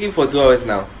 I'm speaking for 2 hours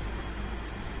now.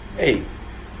 Hey,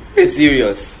 it's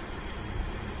serious.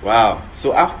 Wow.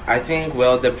 So, I think,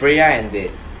 well, the prayer and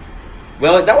the...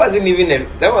 Well, that wasn't even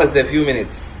that was a few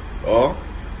minutes. Oh.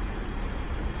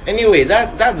 Anyway,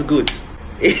 that's good.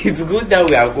 It's good that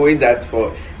we are going that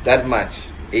for that much.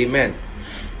 Amen.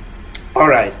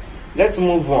 Alright, let's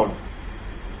move on.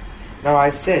 Now I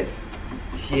said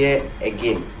here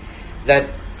again that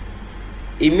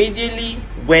immediately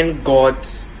when God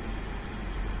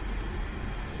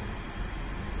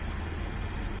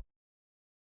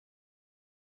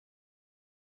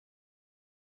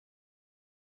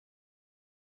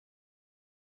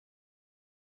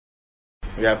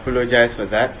we apologize for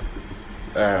that,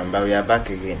 but we are back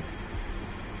again.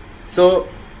 So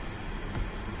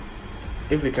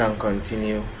if we can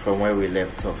continue from where we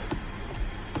left off.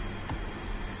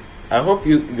 I hope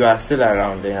you are still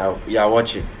around and you are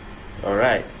watching.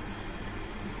 Alright.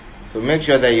 So make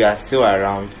sure that you are still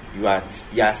around, you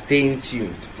are staying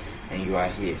tuned, and you are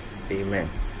here. Amen.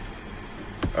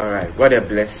 Alright, what a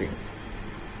blessing.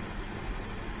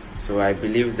 So I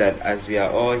believe that as we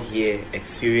are all here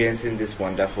experiencing this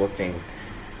wonderful thing,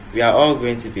 we are all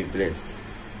going to be blessed.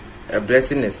 A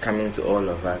blessing is coming to all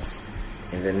of us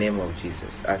in the name of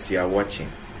Jesus as we are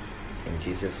watching. In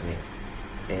Jesus' name.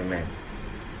 Amen.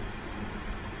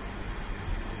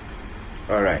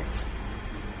 Alright.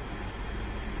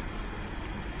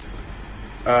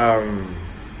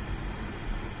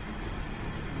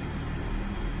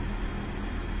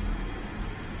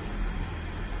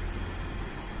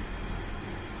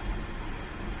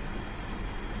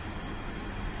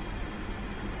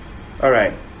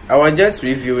 Alright, I was just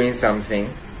reviewing something.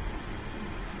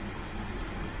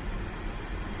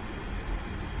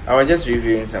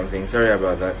 Sorry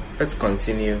about that. Let's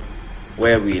continue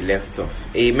where we left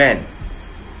off. Amen.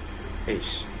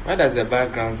 Ish. Why does the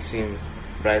background seem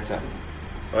brighter?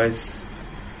 Or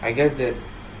I guess the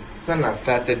sun has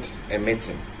started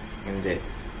emitting in the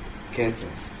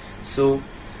curtains. So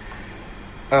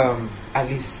at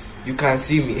least you can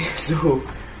see me. So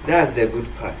that's the good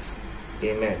part.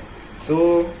 Amen.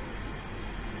 So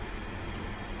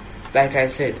like I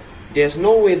said, there's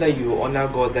no way that you honor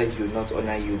God that He will not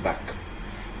honor you back.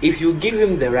 If you give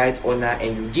Him the right honor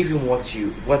and you give Him what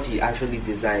He actually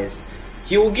desires,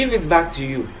 He will give it back to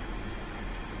you.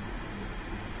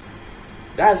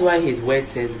 That's why His word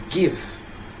says, give,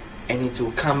 and it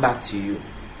will come back to you.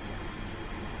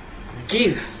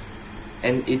 Give,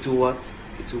 and it will what?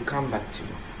 It will come back to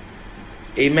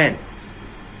you. Amen.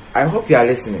 I hope you are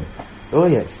listening. Oh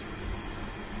yes.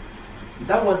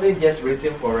 That wasn't just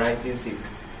written for writing sake.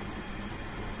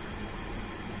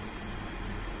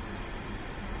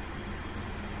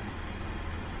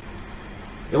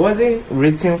 It wasn't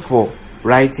written for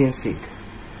writing sake.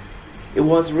 It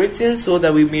was written so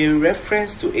that we may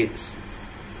reference to it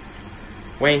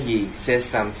when He says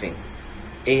something.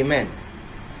 Amen.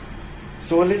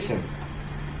 So listen.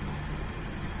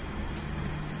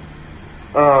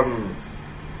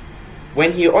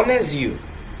 When He honors you,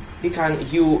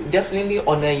 He will definitely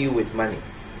honor you with money,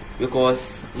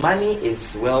 because money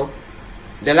is, well,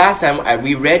 the last time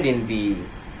we read in the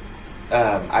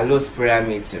Alo's prayer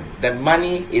meeting that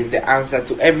money is the answer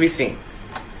to everything.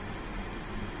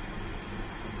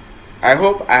 I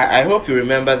hope you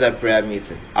remember that prayer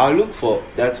meeting. I'll look for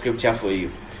that scripture for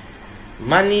you.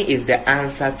 Money is the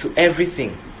answer to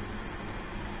everything.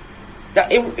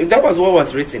 That was what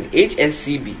was written.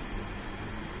 HSCB.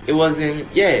 It was in,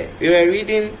 we were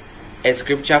reading a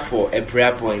scripture for a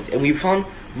prayer point, and we found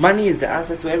money is the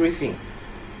answer to everything.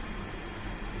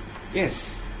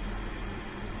 Yes.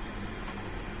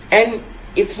 And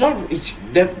it's not,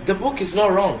 the book is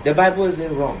not wrong. The Bible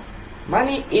isn't wrong.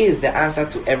 Money is the answer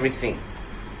to everything.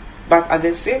 But at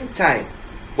the same time,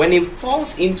 when it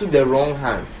falls into the wrong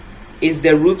hands, it's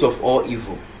the root of all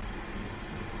evil.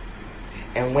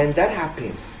 And when that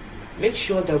happens, make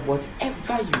sure that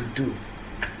whatever you do,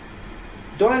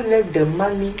 don't let the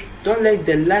money, don't let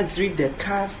the luxury, the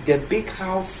cars, the big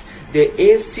house, the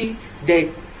AC,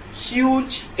 the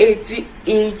huge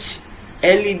 80-inch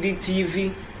LED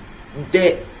TV,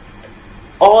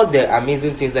 all the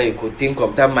amazing things that you could think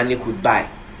of that money could buy.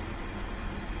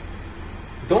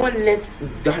 Don't let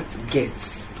that get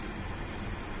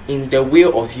in the way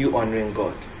of you honoring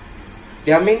God.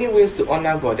 There are many ways to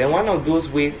honor God, and one of those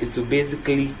ways is to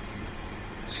basically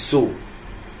sow.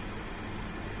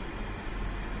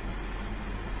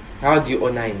 How do you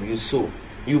honor Him? You sow.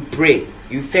 You pray.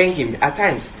 You thank Him. At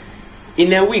times,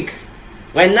 in a week,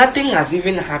 when nothing has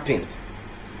even happened,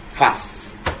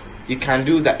 fast. You can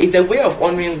do that. It's a way of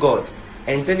honoring God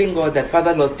and telling God that,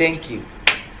 Father Lord, thank you.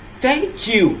 Thank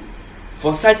you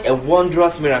for such a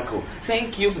wondrous miracle.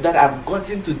 Thank you that I've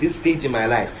gotten to this stage in my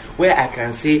life where I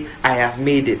can say I have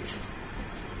made it.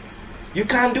 You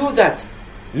can do that.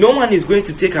 No one is going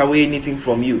to take away anything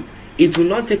from you. It will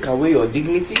not take away your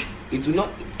dignity. It will not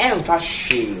emphasize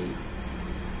shame.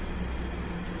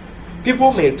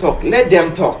 People may talk. Let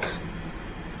them talk.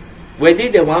 Were they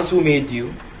the ones who made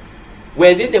you?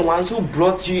 Were they the ones who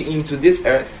brought you into this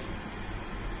earth?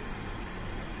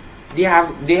 They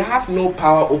have no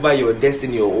power over your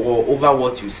destiny or over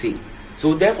what you say.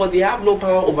 So therefore they have no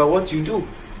power over what you do.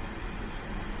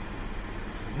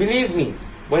 Believe me,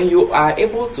 when you are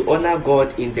able to honor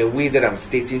God in the ways that I'm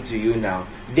stating to you now,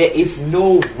 there is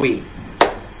no way,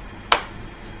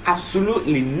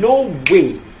 absolutely no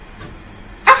way,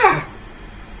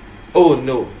 oh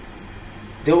no,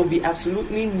 there will be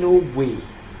absolutely no way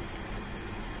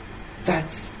that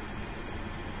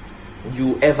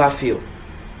you ever fail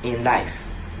in life.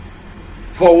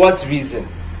 For what reason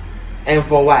and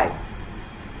for why?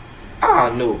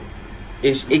 No,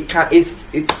 it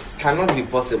cannot be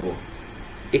possible.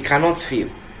 It cannot fail.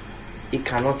 It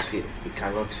cannot fail. It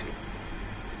cannot fail.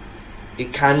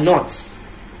 It cannot.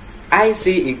 I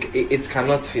say it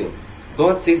cannot fail.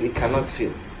 God says it cannot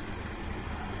fail.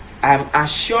 I'm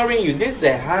assuring you, this is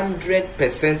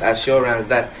 100% assurance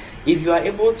that if you are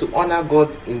able to honor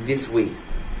God in this way,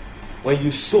 when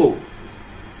you sow,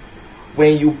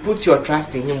 when you put your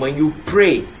trust in Him, when you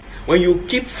pray, when you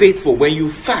keep faithful, when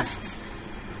you fast,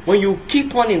 when you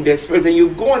keep on in the Spirit, and you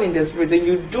go on in the Spirit, and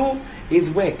you do His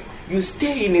work, you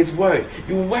stay in His word,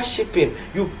 you worship Him,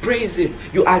 you praise Him,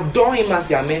 you adore Him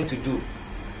as you are meant to do,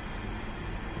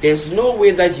 there's no way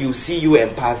that He will see you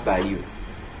and pass by you.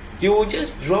 He will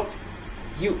just drop,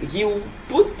 He will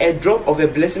put a drop of a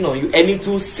blessing on you, and it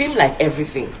will seem like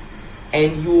everything.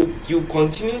 and you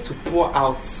continue to pour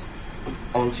out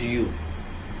onto you.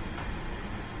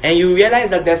 And you realize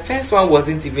that the first one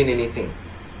wasn't even anything.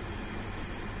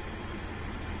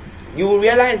 You will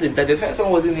realize it that the first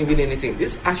one wasn't even anything.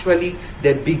 This is actually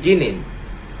the beginning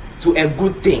to a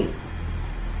good thing.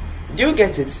 Do you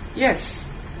get it? Yes.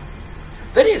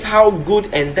 That is how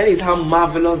good and that is how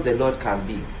marvelous the Lord can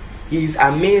be. He is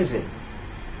amazing.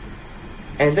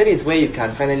 And that is where you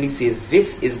can finally say,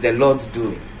 this is the Lord's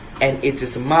doing. And it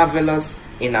is marvelous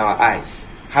in our eyes.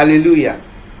 Hallelujah.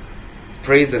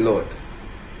 Praise the Lord.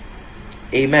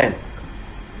 Amen.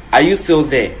 Are you still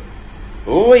there?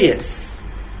 Oh yes.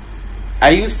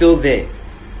 Are you still there?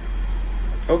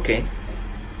 Okay.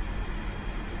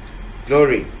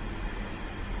 Glory.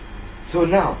 So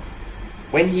now,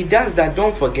 when he does that,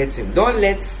 don't forget him. Don't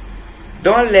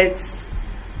let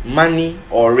money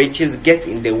or riches get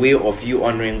in the way of you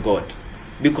honoring God.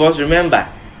 Because remember,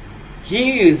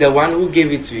 he is the one who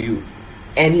gave it to you,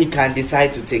 and he can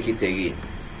decide to take it again.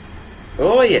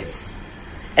 Oh yes.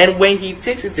 And when he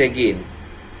takes it again,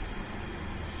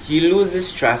 he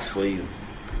loses trust for you.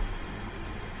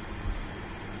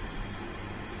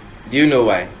 Do you know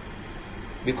why?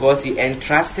 Because he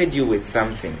entrusted you with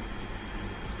something.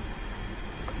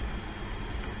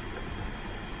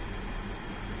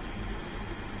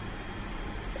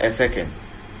 A second.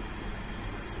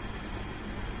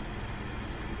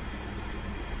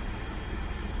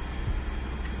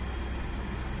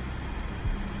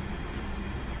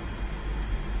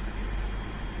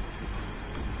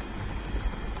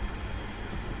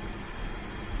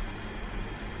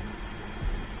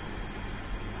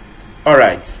 All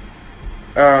right.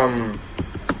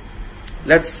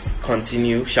 Let's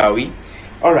continue, shall we?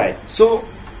 All right. So,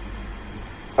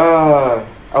 I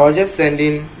was just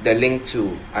sending the link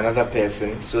to another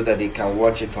person so that they can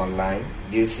watch it online.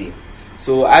 Do you see?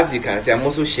 So, as you can see, I'm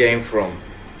also sharing from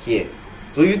here.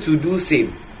 So, you to do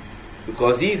same,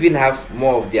 because you even have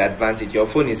more of the advantage. Your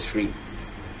phone is free.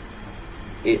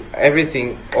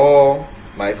 Everything, all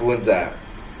my phones are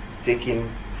taking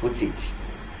footage.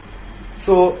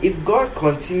 So if God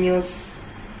continues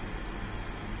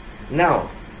now,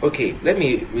 okay, let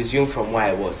me resume from where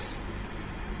I was.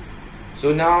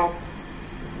 So now,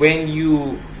 when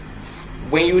you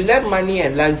let money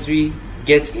and luxury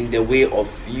get in the way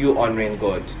of you honoring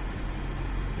God,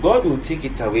 God will take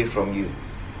it away from you.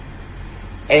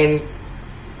 And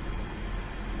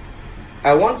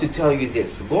I want to tell you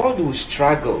this, God will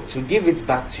struggle to give it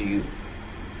back to you.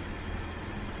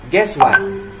 Guess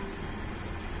why?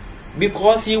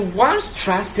 Because he once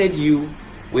trusted you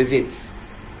with it.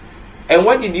 And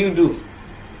what did you do?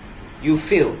 You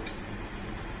failed.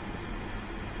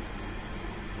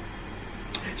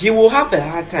 He will have a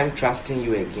hard time trusting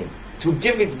you again to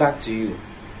give it back to you.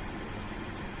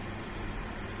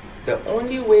 The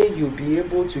only way you'll be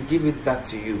able to give it back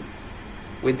to you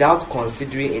without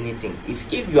considering anything is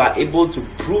if you are able to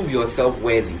prove yourself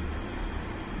worthy.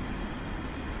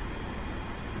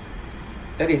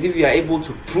 That is, if you are able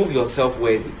to prove yourself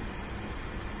worthy.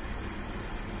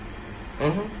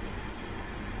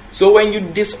 So when you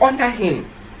dishonor him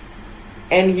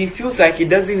and he feels like he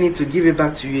doesn't need to give it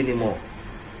back to you anymore,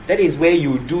 that is where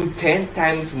you do 10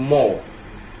 times more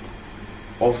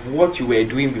of what you were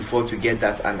doing before to get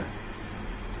that honor.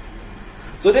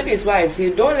 So that is why I say,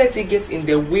 don't let it get in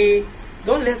the way,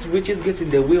 don't let riches get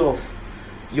in the way of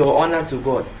your honor to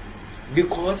God.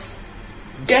 Because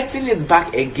getting it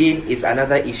back again is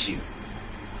another issue.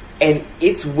 And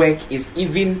its work is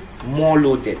even more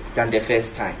loaded than the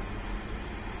first time.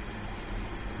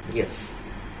 Yes.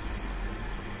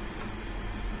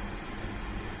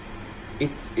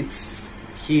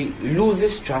 He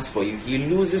loses trust for you. He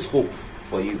loses hope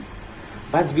for you.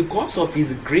 But because of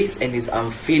his grace and his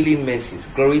unfailing mercies,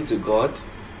 glory to God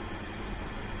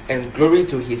and glory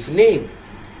to his name,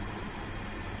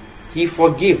 he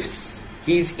forgives.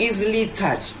 He is easily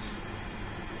touched.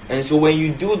 And so when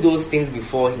you do those things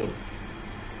before him,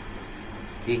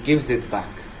 he gives it back.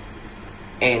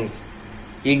 And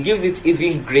he gives it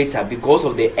even greater because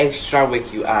of the extra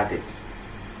work you added.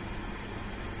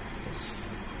 Yes.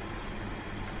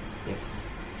 Yes.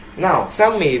 Now,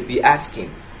 some may be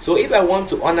asking, so if I want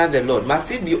to honor the Lord,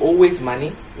 must it be always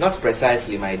money? Not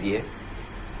precisely, my dear.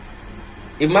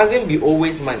 It mustn't be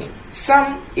always money.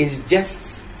 Some is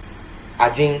just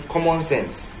common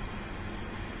sense.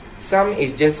 Some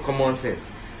is just common sense.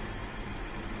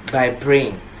 By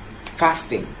praying,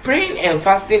 fasting. Praying and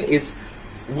fasting is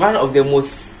one of the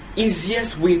most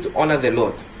easiest way to honor the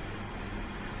Lord.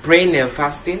 Praying and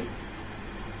fasting,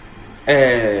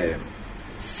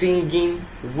 singing,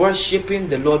 worshiping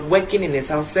the Lord, working in his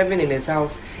house, serving in his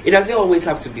house. It doesn't always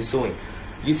have to be sowing.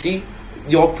 You see,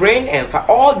 your praying and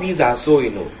all these are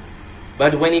sowing,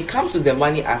 but when it comes to the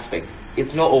money aspect,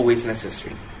 it's not always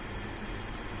necessary.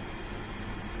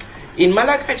 In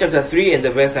Malachi chapter 3 and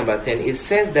the verse number 10, it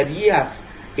says that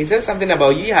it says something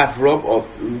about ye have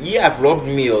robbed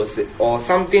me, or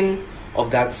something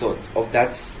of that sort, of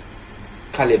that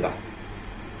caliber.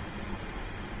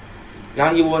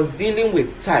 Now he was dealing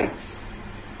with tithes.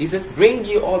 He says, bring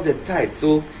ye all the tithes.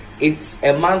 So it's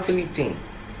a monthly thing.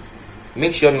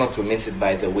 Make sure not to miss it,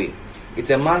 by the way. It's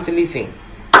a monthly thing.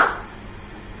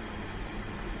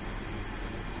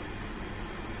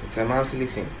 It's a monthly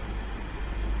thing.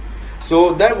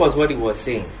 So that was what he was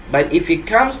saying. But if it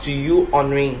comes to you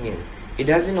honoring him, it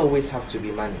doesn't always have to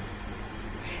be money.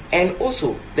 And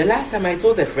also, the last time I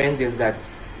told a friend is that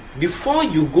before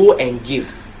you go and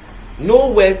give, know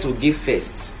where to give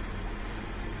first.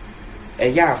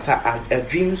 A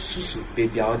dream susu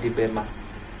baby.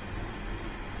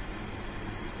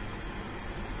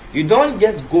 You don't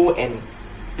just go and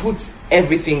put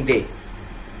everything there.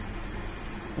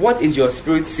 What is your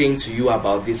spirit saying to you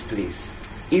about this place?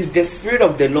 Is the Spirit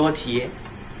of the Lord here?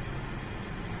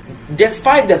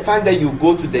 Despite the fact that you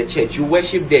go to the church, you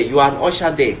worship there, you are an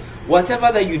usher there,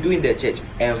 whatever that you do in the church,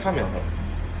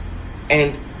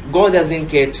 and God doesn't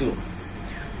care too.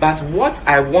 But what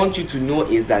I want you to know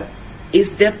is that,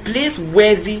 is the place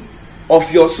worthy of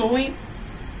your sowing?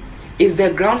 Is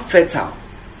the ground fertile?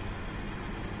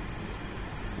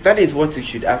 That is what you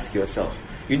should ask yourself.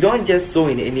 You don't just sow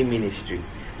in any ministry.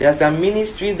 There are some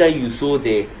ministries that you sow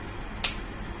there.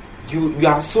 You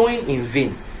are sowing in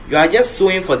vain. You are just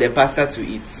sowing for the pastor to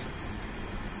eat.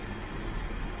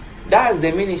 That's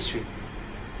the ministry.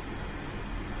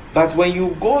 But when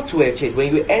you go to a church,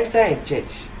 when you enter a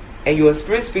church, and your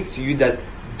spirit speaks to you that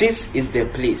this is the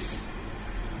place,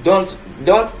 don't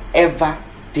ever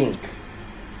think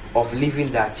of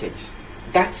leaving that church.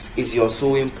 That is your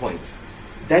sowing point.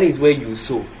 That is where you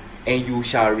sow, and you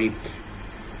shall reap.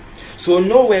 So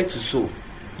know where to sow.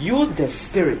 Use the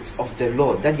Spirit of the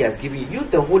Lord that he has given you. Use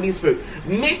the Holy Spirit.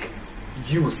 Make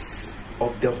use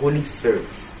of the Holy Spirit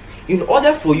in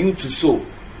order for you to sow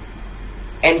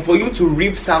and for you to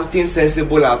reap something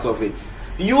sensible out of it.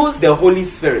 Use the Holy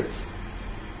Spirit.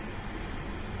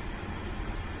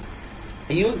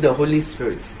 Use the Holy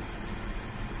Spirit.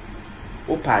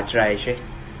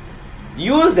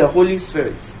 Use the Holy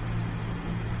Spirit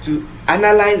to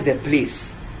analyze the place.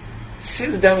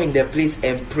 Sit down in the place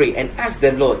and pray and ask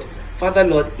the Lord, Father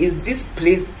Lord, is this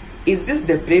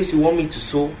the place you want me to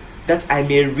sow, that I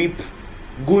may reap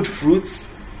good fruits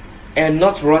and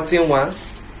not rotten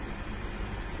ones?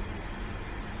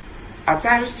 At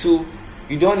times too,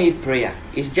 you don't need prayer.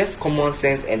 It's just common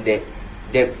sense and the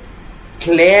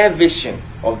clear vision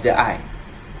of the eye.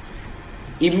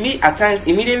 At times,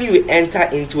 immediately you enter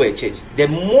into a church, the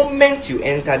moment you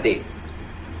enter there,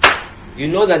 you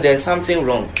know that there's something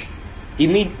wrong.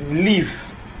 Leave.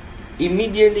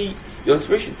 Immediately, your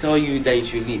spirit should tell you that you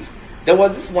should leave. There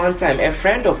was this one time, a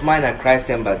friend of mine at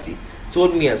Christ Embassy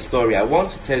told me a story. I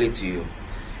want to tell it to you,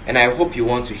 and I hope you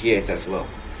want to hear it as well.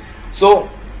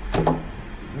 So,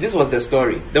 this was the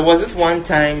story. There was this one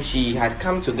time she had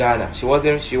come to Ghana. She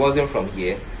wasn't from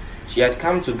here. She had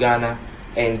come to Ghana,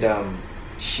 and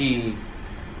she,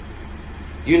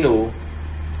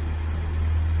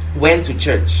 went to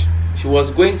church. She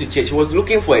was going to church. She was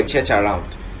looking for a church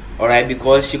around, alright,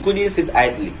 because she couldn't sit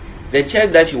idly. The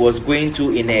church that she was going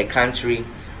to in her country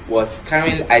was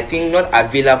currently, I think, not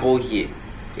available here.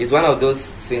 It's one of those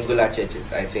singular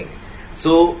churches, I think.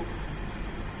 So,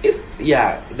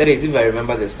 that is if I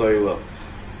remember the story well.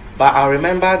 But I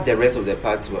remember the rest of the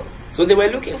parts well. So they were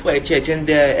looking for a church, and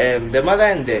the mother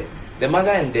and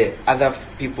the other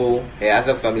people, her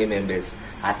other family members,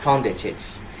 had found a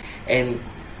church. And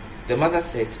the mother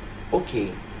said,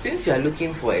 okay, since you are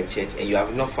looking for a church and you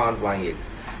have not found one yet,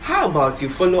 how about you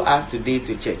follow us today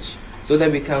to church so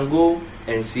that we can go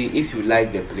and see if you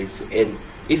like the place and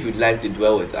if you'd like to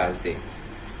dwell with us there.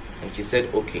 And she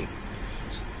said, okay.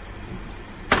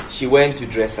 She went to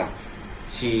dress up.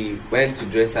 She went to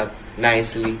dress up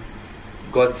nicely,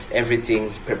 got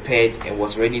everything prepared and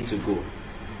was ready to go.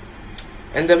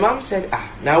 And the mom said,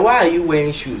 now why are you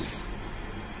wearing shoes?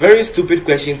 Very stupid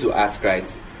question to ask,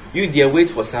 right? You dear, wait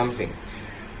for something.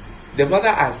 The mother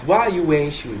asked, why are you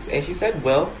wearing shoes? And she said,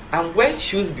 well, I'm wearing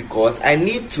shoes because I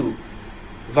need to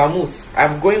vamos.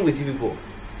 I'm going with you people.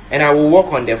 And I will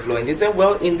walk on the floor. And they said,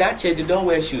 well, in that church, they don't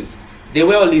wear shoes. They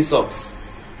wear only socks.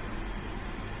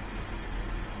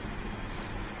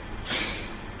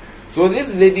 So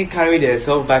this lady carried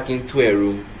herself back into a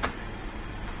room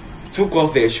took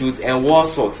off their shoes and wore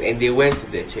socks, and they went to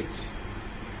the church.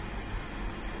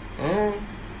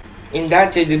 In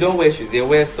that church, they don't wear shoes, they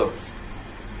wear socks.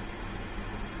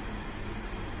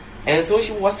 And so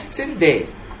she was sitting there,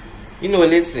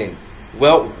 listening.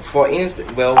 Well, for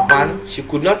instance, one, she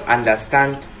could not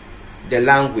understand the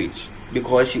language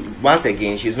because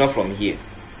she's not from here,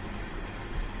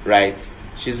 right?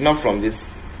 She's not from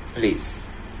this place.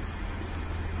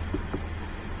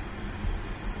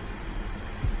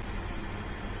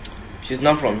 She's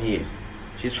not from here.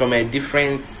 She's from a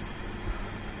different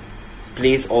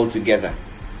place altogether.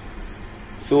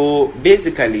 So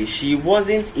basically, she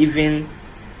wasn't even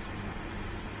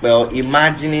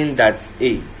imagining that,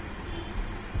 she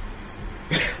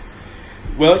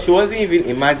wasn't even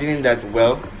imagining that,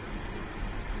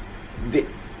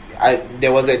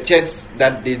 there was a church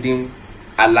that didn't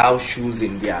allow shoes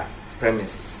in their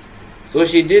premises. So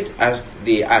she did as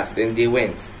they asked, and they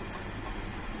went.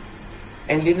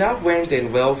 And they now went,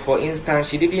 and for instance,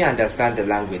 she didn't understand the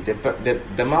language.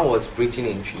 The man was preaching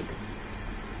in Tree.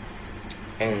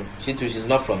 And she too, she's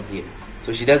not from here.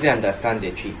 So she doesn't understand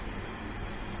the Tree.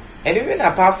 And even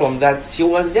apart from that, she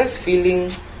was just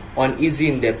feeling uneasy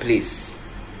in the place.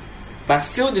 But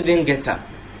still didn't get up.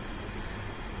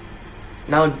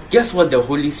 Now, guess what the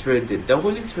Holy Spirit did? The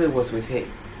Holy Spirit was with her.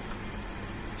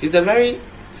 She's a very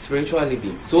spiritual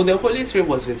lady. So the Holy Spirit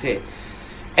was with her.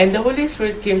 And the Holy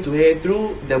Spirit came to her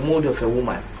through the mode of a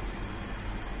woman.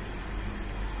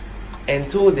 And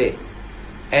told her.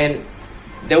 And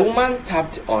the woman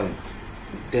tapped on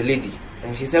the lady.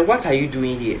 And she said, "What are you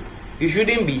doing here? You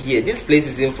shouldn't be here. This place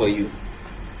isn't for you."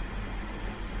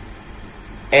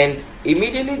 And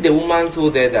immediately the woman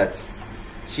told her that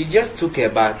she just took her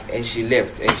bag and she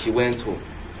left and she went home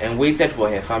and waited for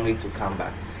her family to come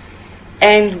back.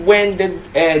 And when the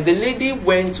lady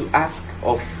went to ask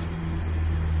of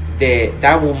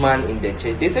that woman in the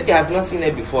church, they said they have not seen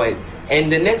her before.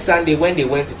 And the next Sunday when they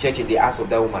went to church and they asked of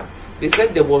that woman, they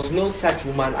said there was no such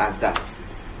woman as that.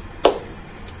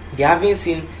 They haven't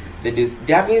seen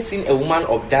a woman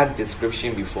of that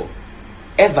description before,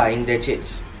 ever in the church.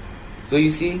 So you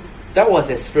see, that was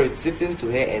a spirit sitting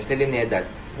to her and telling her that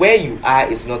where you are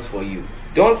is not for you.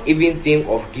 Don't even think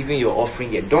of giving your offering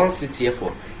here. Don't sit here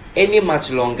for any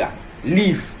much longer.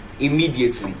 Leave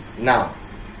immediately, now.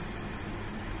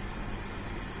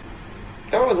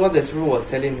 That was what the spirit was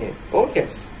telling her. Oh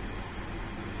yes.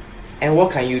 And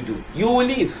what can you do? You will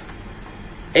leave.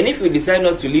 And if you decide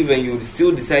not to leave and you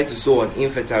still decide to sow on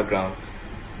infertile ground,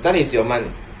 that is your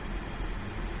money.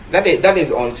 That is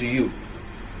unto you.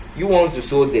 You want to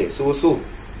sow there, so.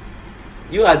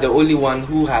 You are the only one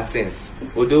who has sense.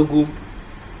 Odogu.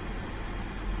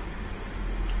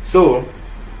 So,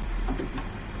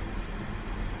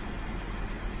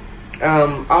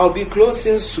 I'll be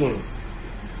closing soon.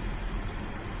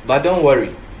 But don't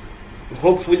worry.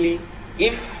 Hopefully,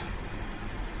 if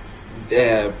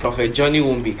Prophet Johnny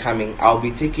won't be coming, I'll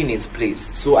be taking his place.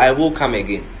 So I will come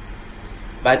again.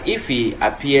 But if he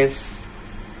appears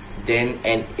then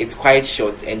and it's quite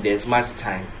short and there's much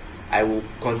time, I will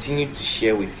continue to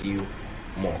share with you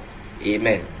more.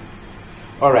 Amen.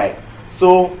 Alright,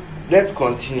 so let's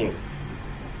continue.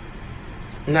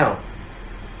 Now,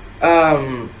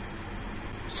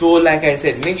 so like I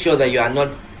said, make sure that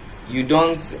you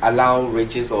don't allow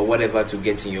riches or whatever to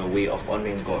get in your way of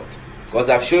honoring God. Because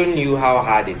I've shown you how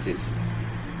hard it is.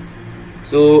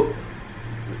 So,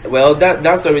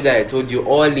 that story that I told you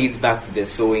all leads back to the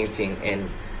sowing thing and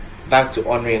back to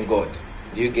honoring God.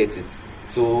 Do you get it?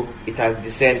 So, it has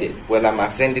descended. Well, I'm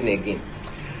ascending again.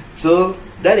 So,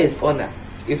 that is honor.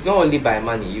 It's not only by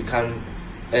money. You can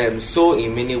sow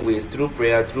in many ways, through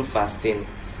prayer, through fasting,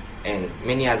 and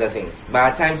many other things.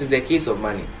 But at times, it's the case of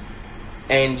money.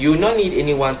 And you don't need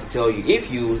anyone to tell you.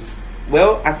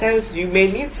 At times you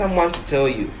may need someone to tell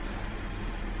you.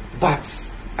 But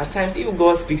at times, if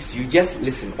God speaks to you, just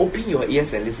listen. Open your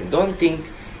ears and listen. Don't think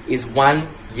it's one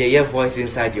voice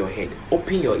inside your head.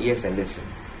 Open your ears and listen.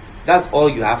 That's all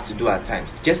you have to do at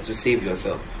times, just to save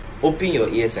yourself. Open your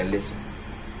ears and listen.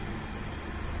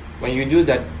 When you do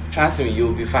that, trust me,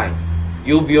 you'll be fine.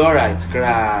 You'll be alright.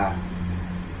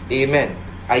 Amen.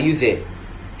 Are you there?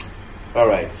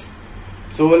 Alright.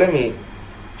 So let me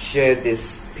share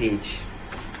this page.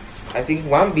 I think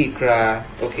 1B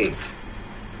okay.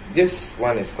 This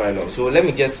one is quite long. So let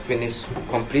me just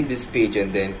complete this page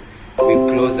and then we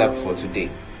close up for today.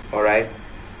 Alright?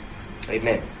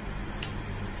 Amen.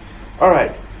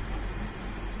 Alright.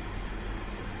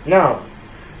 Now,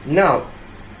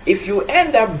 if you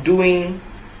end up doing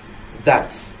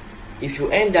that, if you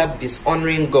end up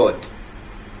dishonoring God,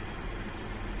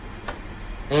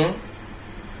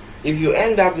 if you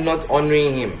end up not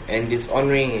honoring him and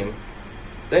dishonoring him,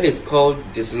 that is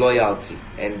called disloyalty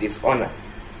and dishonor.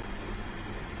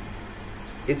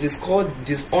 It is called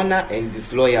dishonor and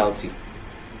disloyalty.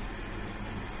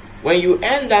 When you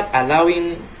end up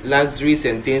allowing luxuries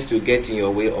and things to get in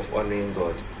your way of honoring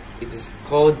God, it is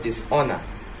called dishonor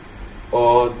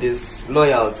or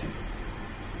disloyalty.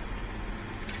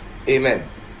 Amen.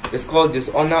 It's called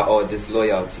dishonor or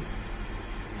disloyalty.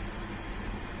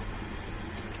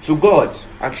 To God,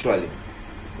 actually.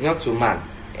 Not to man,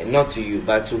 and not to you,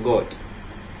 but to God.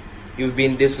 You've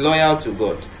been disloyal to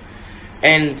God.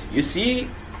 And you see,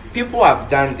 people have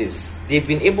done this. They've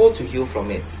been able to heal from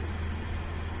it.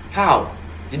 How?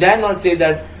 Did I not say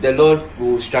that the Lord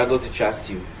will struggle to trust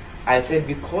you? I said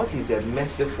because He's a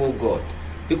merciful God.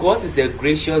 Because He's a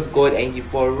gracious God and He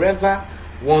forever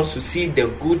wants to see the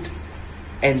good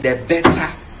and the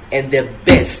better and the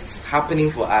best happening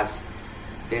for us.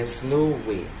 There's no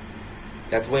way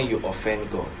that when you offend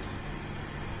God,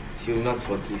 He will not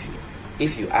forgive you.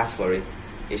 If you ask for it,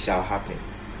 it shall happen.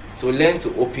 So learn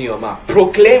to open your mouth.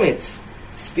 Proclaim it.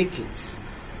 Speak it.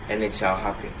 And it shall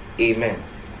happen. Amen.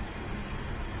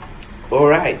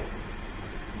 Alright.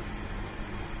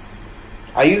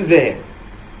 Are you there?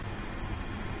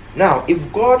 Now,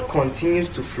 if God continues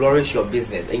to flourish your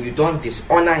business and you don't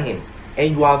dishonor Him,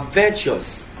 and you are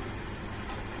virtuous,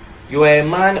 you are a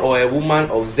man or a woman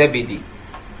of Zebedee,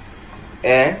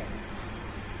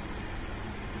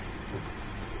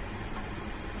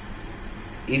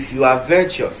 if you are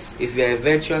virtuous, if you are a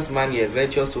virtuous man, you are a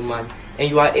virtuous woman, and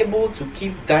you are able to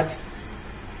keep that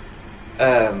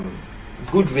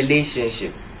good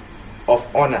relationship of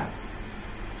honor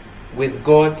with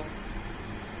God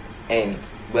and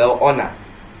honor.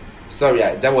 Sorry,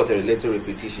 that was a little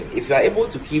repetition. If you are able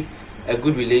to keep a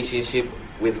good relationship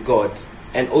with God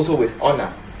and also with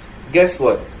honor, guess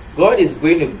what? God is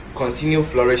going to continue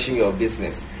flourishing your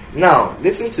business. Now,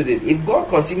 listen to this. If God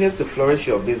continues to flourish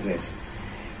your business,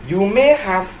 you may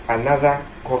have another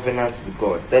covenant with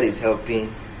God that is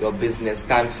helping your business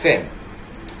stand firm.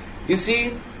 You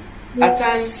see, at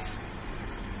times,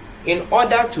 in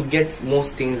order to get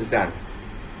most things done,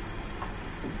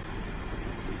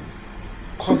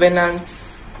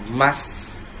 covenants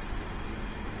must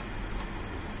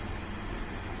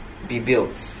be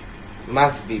built,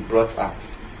 must be brought up.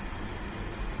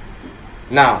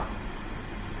 Now,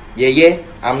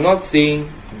 I'm not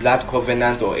saying blood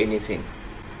covenant or anything.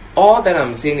 All that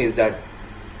I'm saying is that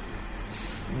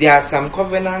there are some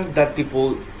covenants that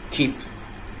people keep,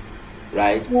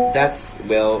 right? That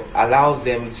allow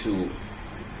them to,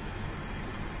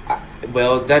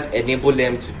 that enable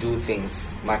them to do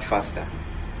things much faster.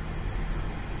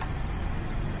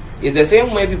 It's the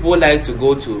same way people like to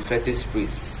go to fetish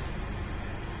priests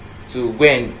to go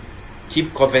and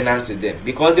keep covenants with them,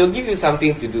 because they'll give you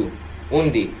something to do.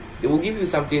 One day they will give you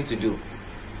something to do,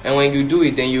 and when you do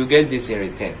it, then you get this in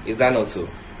return. Is that not so?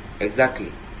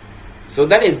 Exactly. So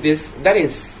that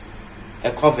is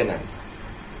a covenant.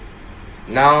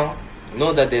 Now,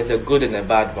 know that there's a good and a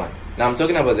bad one. Now I'm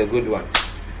talking about the good one.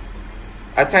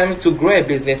 At times, to grow a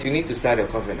business, you need to start a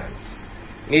covenant.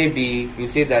 Maybe you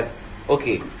say that,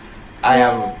 okay, I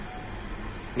am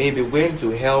maybe going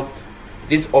to help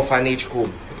this orphanage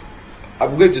home.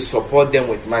 I'm going to support them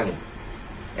with money.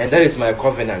 And that is my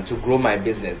covenant to grow my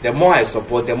business. The more I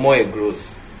support, the more it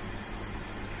grows.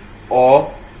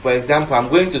 Or, for example, I'm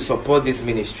going to support this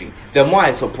ministry. The more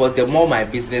I support, the more my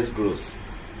business grows.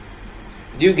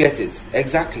 Do you get it?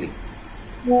 Exactly.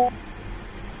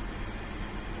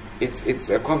 It's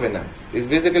a covenant. It's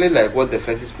basically like what the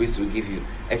fetish priest will give you,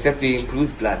 except it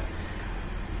includes blood.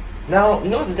 Now,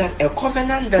 note that a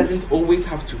covenant doesn't always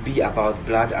have to be about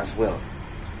blood as well.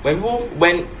 Most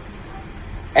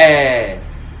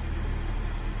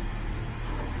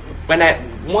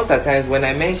of the times when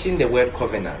I mention the word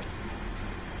covenant,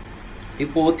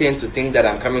 people tend to think that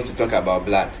I'm coming to talk about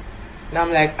blood. Now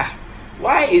I'm like,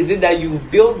 why is it that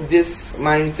you've built this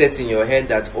mindset in your head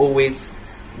that always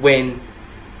when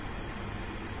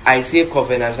I say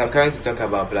covenant, I'm coming to talk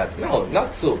about blood? No,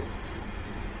 not so.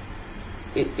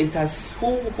 It has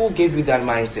who gave you that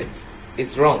mindset?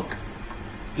 It's wrong.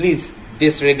 Please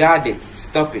disregard it.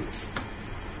 Stop it.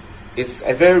 It's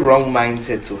a very wrong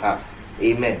mindset to have.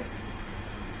 Amen.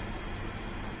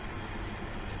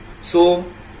 So,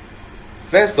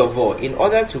 first of all, in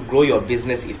order to grow your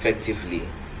business effectively,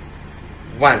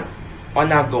 1,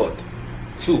 honor God.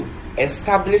 2,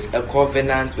 establish a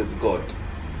covenant with God.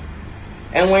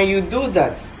 And when you do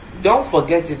that, don't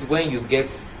forget it when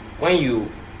you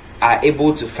are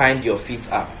able to find your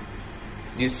feet up.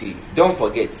 You see, don't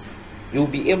forget. You'll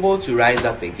be able to rise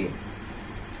up again.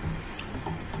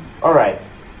 All right.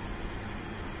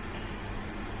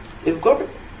 If God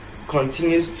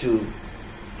continues to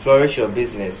flourish your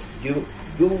business, you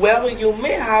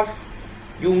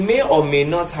may or may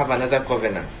not have another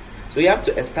covenant. So you have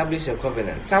to establish a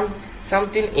covenant,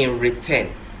 something in return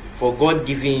for God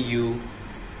giving you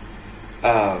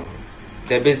the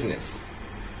business,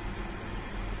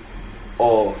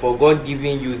 or for God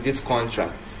giving you this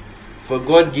contract, for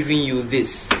God giving you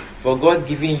this, for God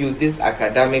giving you this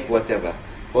academic whatever,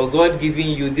 for God giving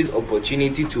you this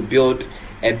opportunity to build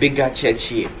a bigger church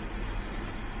here.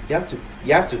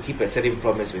 You have to keep a certain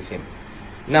promise with Him.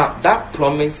 Now, that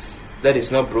promise that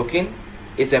is not broken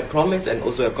is a promise and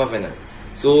also a covenant.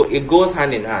 So it goes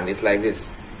hand in hand. It's like this.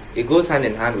 It goes hand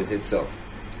in hand with itself.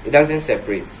 It doesn't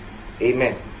separate.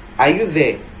 Amen. Are you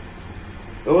there?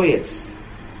 Oh yes.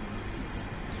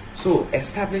 So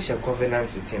establish a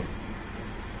covenant with Him.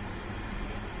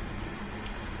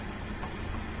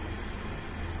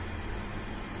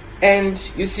 And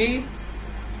you see,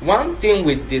 one thing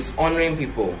with dishonoring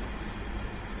people,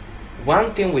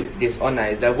 one thing with dishonor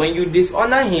is that when you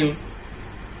dishonor Him,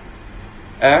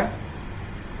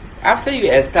 after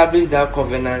you establish that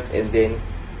covenant and then,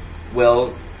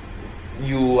 well,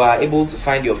 you are able to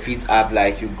find your feet up,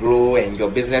 like you grow and your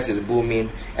business is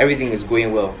booming, everything is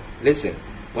going well. Listen,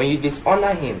 when you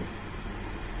dishonor Him,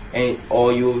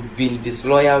 or you've been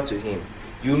disloyal to Him,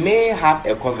 you may have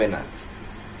a covenant.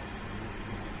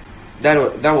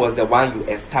 That was the one you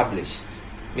established.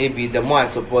 Maybe the more I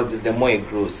support this, the more it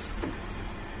grows.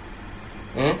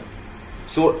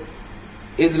 So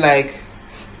it's like,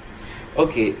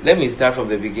 okay, let me start from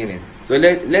the beginning. So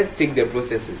let's take the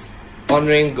processes: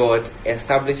 honoring God,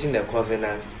 establishing the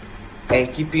covenant,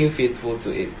 and keeping faithful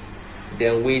to it,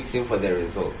 then waiting for the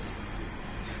results.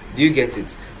 Do you get it?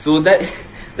 So that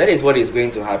is what is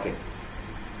going to happen.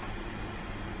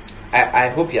 I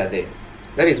hope you are there.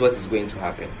 That is what is going to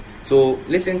happen. So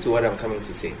listen to what I'm coming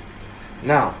to say.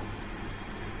 Now,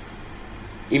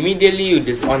 immediately you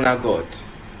dishonor God.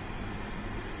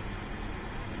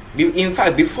 In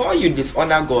fact, before you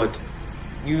dishonor God,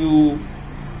 you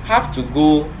have to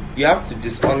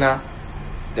dishonor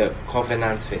the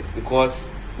covenant first. Because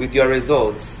with your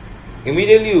results,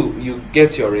 immediately you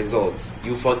get your results,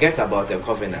 you forget about the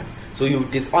covenant. So you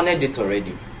dishonored it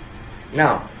already.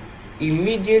 Now,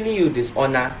 immediately you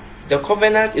dishonor, the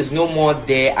covenant is no more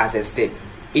there as a step.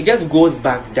 It just goes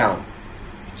back down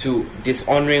to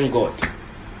dishonoring God.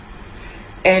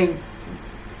 And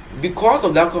because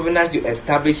of that covenant you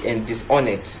established and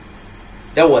dishonored,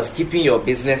 that was keeping your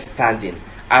business standing,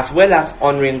 as well as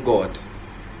honoring God.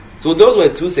 So those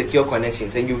were two secure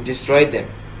connections, and you destroyed them.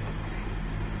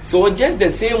 So just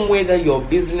the same way that your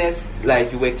business,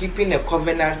 like you were keeping a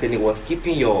covenant and it was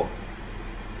keeping your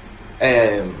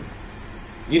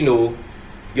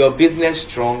your business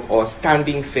strong or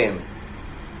standing firm,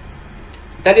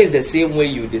 that is the same way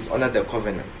you dishonor the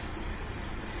covenant.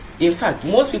 In fact,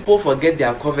 most people forget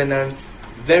their covenants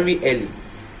very early.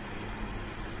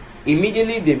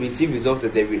 Immediately they receive results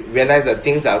that they realize that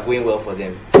things are going well for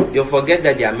them, they'll forget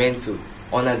that they are meant to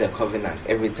honor the covenant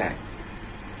every time.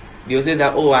 They'll say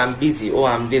that, oh, I'm busy, oh,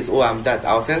 I'm this, oh, I'm that,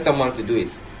 I'll send someone to do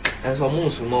it. And so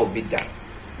most will be done.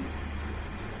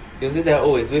 They'll say that,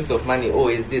 oh, it's waste of money, oh,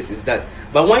 it's this, it's that.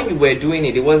 But when you were doing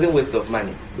it, it wasn't waste of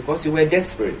money, because you were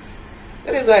desperate.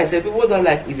 That is why I said people don't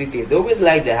like easy things. They always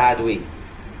like the hard way.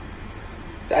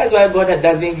 That is why God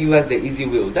doesn't give us the easy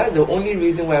way. That's the only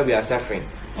reason why we are suffering.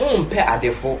 You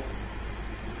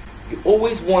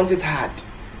always want it hard,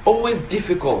 always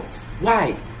difficult.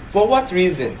 Why? For what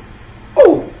reason?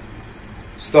 Oh,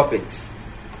 stop it.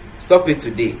 Stop it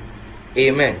today.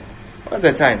 Amen. What's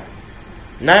the time?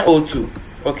 9:02.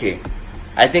 Okay.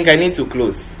 I think I need to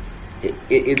close.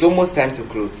 It's almost time to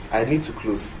close. I need to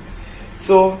close.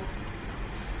 So,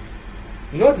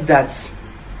 note that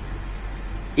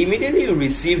immediately you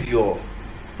receive your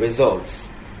results,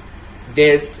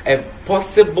 there's a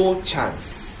possible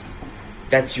chance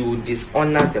that you will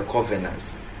dishonor the covenant,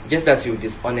 just as you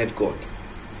dishonored God.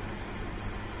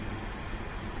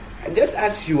 Just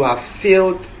as you have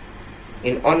failed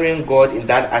in honoring God in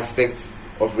that aspect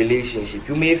of relationship,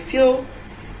 you may fail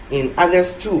in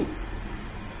others too.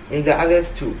 In the others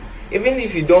too. Even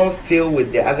if you don't fail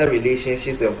with the other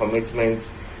relationships and commitments,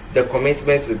 the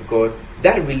commitment with God,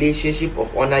 that relationship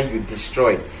of honor you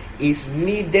destroyed is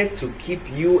needed to keep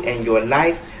you and your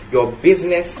life, your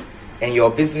business, and your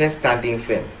business standing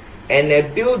firm. And a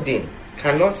building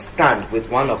cannot stand with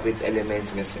one of its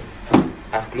elements missing.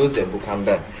 I've closed the book, I'm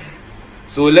done.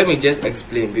 So let me just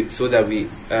explain so that we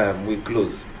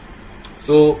close.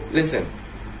 So listen,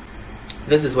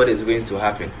 this is what is going to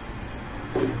happen.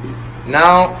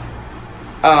 Now,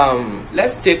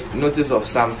 let's take notice of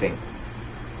something.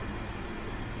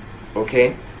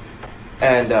 Okay?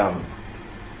 And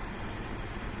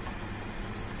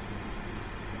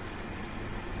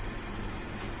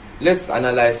let's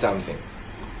analyze something.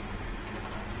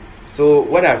 So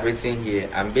what I've written here,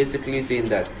 I'm basically saying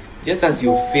that just as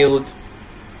you failed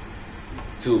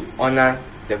to honor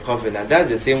the covenant, that's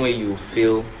the same way you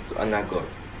fail to honor God.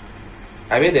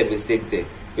 I made a mistake there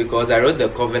because I wrote the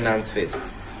covenant first.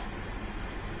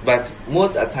 But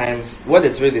most of the times, what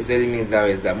it's really telling me now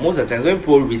is that most of the times when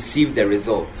people receive the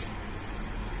results,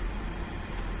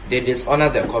 they dishonor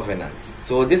the covenant.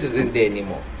 So this isn't there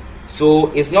anymore.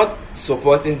 So it's not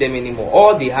supporting them anymore.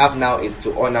 All they have now is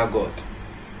to honor God.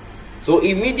 So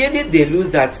immediately they lose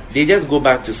that, they just go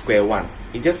back to square one.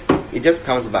 It just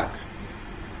comes back.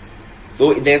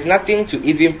 So there's nothing to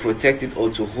even protect it or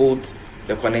to hold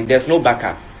the covenant. There's no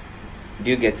backup. Do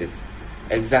you get it?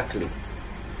 Exactly.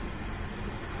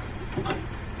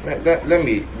 Let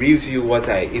me review what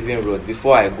I even wrote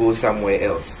before I go somewhere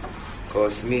else.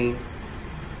 Because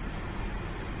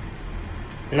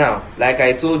now, like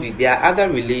I told you, there are other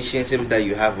relationships that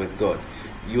you have with God.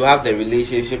 You have the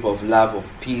relationship of love, of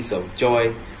peace, of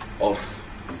joy,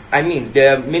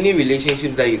 there are many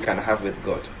relationships that you can have with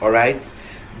God. Alright?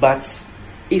 But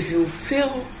if you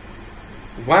fail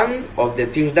one of the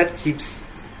things that keeps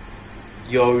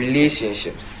your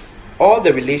relationships, all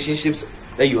the relationships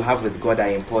that you have with God are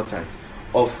important.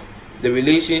 Of the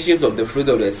relationships of the fruit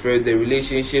of the Spirit, the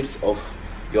relationships of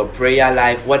your prayer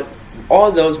life,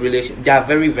 all those relations, they are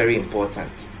very, very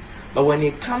important. But when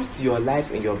it comes to your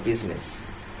life and your business,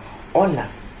 honor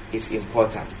is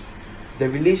important. The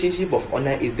relationship of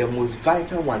honor is the most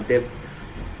vital one,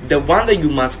 the one that you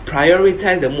must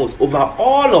prioritize the most over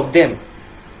all of them.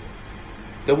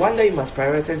 The one that you must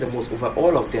prioritize the most over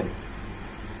all of them.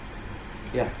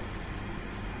 Yeah.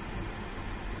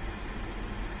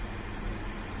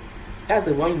 That's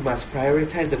the one you must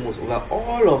prioritize the most over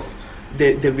all of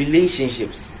the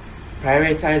relationships.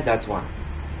 Prioritize that one.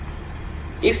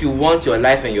 If you want your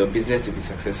life and your business to be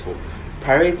successful,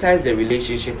 prioritize the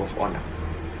relationship of honor.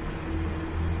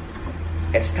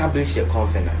 Establish a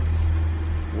covenant.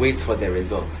 Wait for the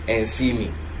results and see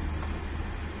me.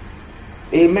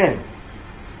 Amen.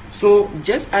 So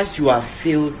just as you have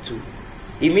failed to,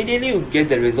 immediately you get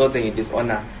the results and you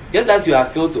dishonor. Just as you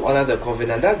have failed to honor the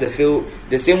covenant, that's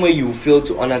the same way you fail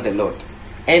to honor the Lord.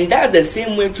 And that's the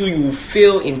same way too you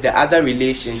fail in the other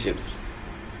relationships.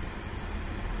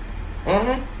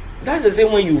 That's the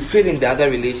same way you fail in the other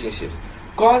relationships.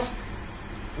 Because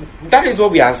that is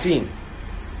what we are seeing.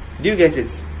 Do you get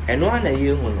it? And no one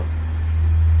here.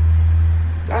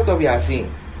 That's what we are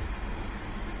seeing.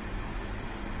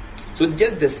 So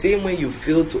just the same way you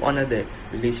fail to honor the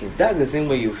relationship, that's the same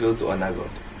way you fail to honor God.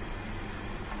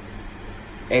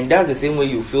 And that's the same way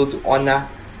you fail to honor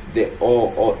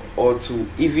or to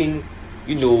even,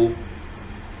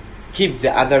 keep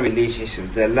the other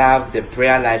relationships, the love, the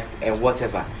prayer life, and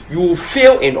whatever. You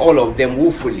fail in all of them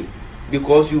woefully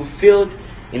because you failed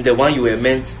in the one you were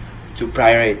meant to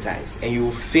prioritize, and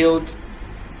you failed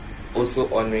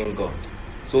also honoring God.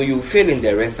 So you fail in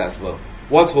the rest as well.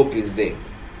 What hope is there?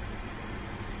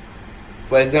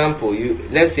 For example,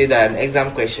 let's say that an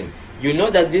exam question. You know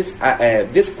that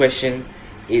this question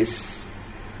is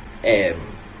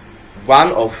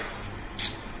one of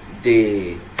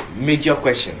the major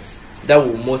questions that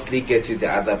will mostly get you the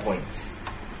other points,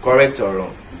 correct or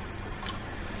wrong.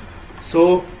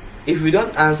 So if you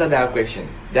don't answer that question,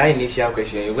 that initial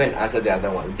question, you go and answer the other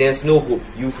one, there's no hope.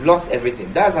 You've lost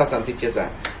everything. That's how some teachers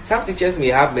are. Some teachers may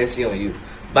have mercy on you,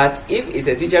 but if it's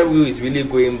a teacher who is really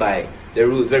going by the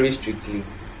rules very strictly,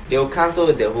 they will cancel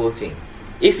the whole thing.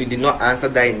 If you did not answer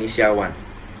that initial one,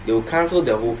 they will cancel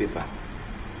the whole paper.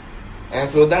 And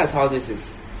so that's how this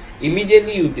is.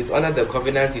 Immediately you dishonor the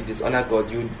covenant, you dishonor God,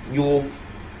 you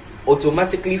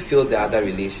automatically fail the other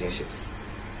relationships.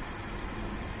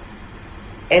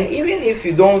 And even if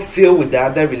you don't fail with the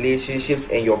other relationships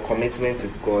and your commitment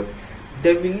with God,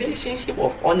 the relationship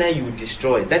of honor you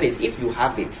destroy, that is, if you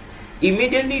have it,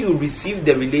 immediately you receive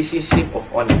the relationship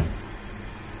of honor.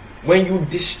 When you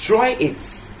destroy it,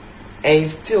 and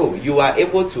still you are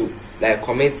able to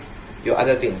commit your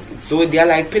other things. So they are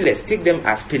like pillars. Take them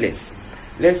as pillars.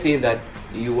 Let's say that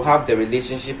you have the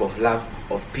relationship of love,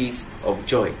 of peace, of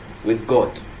joy with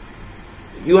God.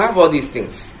 You have all these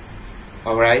things.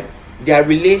 Alright? They are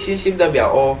relationships that we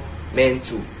are all meant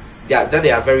to. That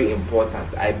they are very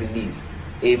important, I believe.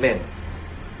 Amen.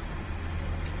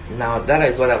 Now that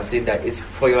is what I'm saying, that is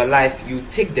for your life, you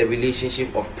take the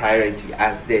relationship of priority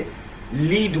as the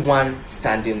lead one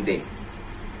standing there.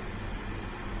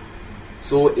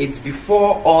 So it's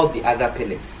before all the other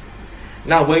pillars.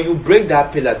 Now, when you break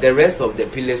that pillar, the rest of the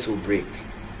pillars will break.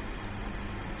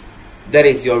 That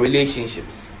is your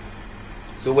relationships.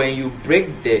 So when you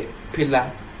break the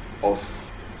pillar of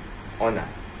honor,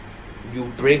 you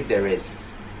break the rest.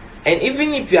 And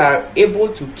even if you are able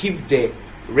to keep the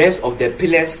rest of the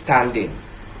pillars standing,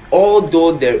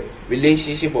 although the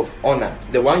relationship of honor,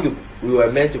 the one we were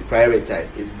meant to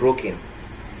prioritize, is broken,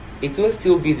 it will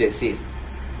still be the same.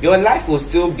 Your life will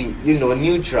still be,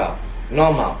 neutral,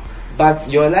 normal, but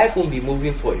your life won't be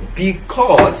moving forward,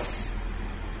 because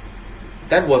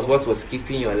that was what was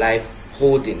keeping your life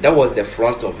holding. That was the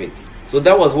front of it. So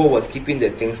that was what was keeping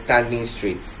the thing standing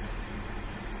straight.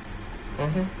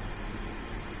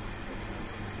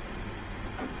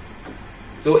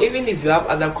 So even if you have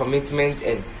other commitments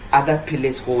and other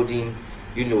pillars holding,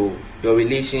 your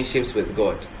relationships with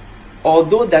God,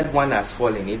 although that one has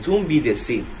fallen, it won't be the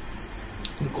same,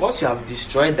 because you have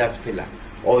destroyed that pillar,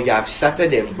 or you have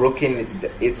shattered and broken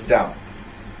it down.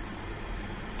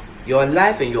 Your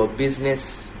life and your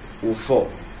business will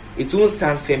fall. It won't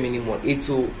stand firm anymore. It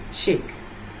will shake.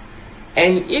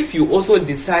 And if you also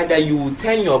decide that you will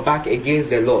turn your back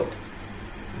against the Lord,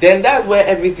 then that's where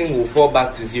everything will fall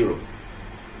back to zero.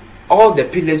 All the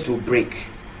pillars will break,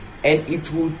 and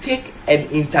it will take an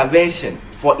intervention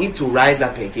for it to rise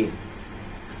up again.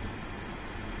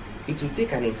 It will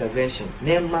take an intervention.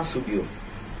 Nema subio.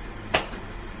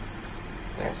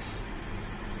 Yes.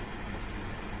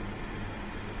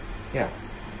 Yeah.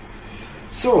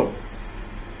 So,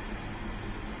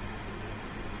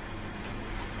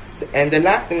 and the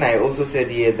last thing I also said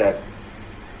here, that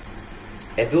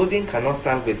a building cannot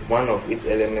stand with one of its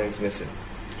elements missing.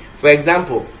 For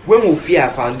example, when we fear a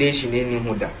foundation in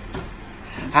Nihuda,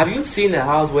 have you seen a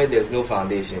house where there's no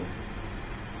foundation?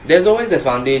 There's always a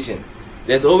foundation.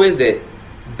 There's always the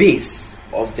base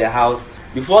of the house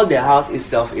before the house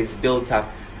itself is built up,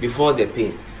 before the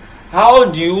paint. How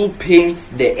do you paint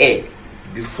the air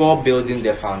before building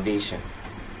the foundation?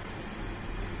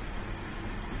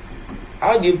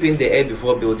 How do you paint the air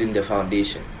before building the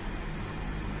foundation?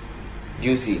 Do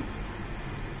you see?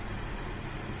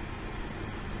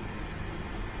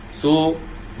 So,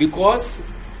 because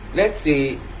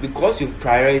you've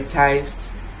prioritized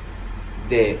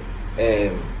the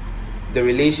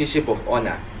relationship of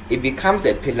honor, it becomes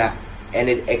a pillar and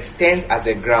it extends as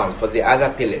a ground for the other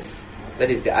pillars, that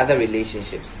is the other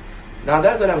relationships. Now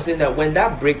that's what I'm saying, that when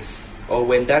that breaks, or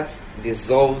when that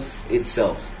dissolves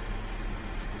itself,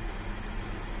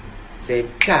 say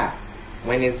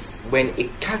when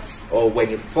it cuts or when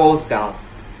it falls down,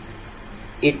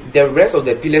 the rest of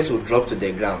the pillars will drop to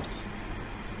the ground,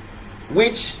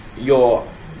 which your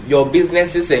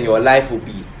businesses and your life will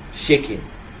be shaken.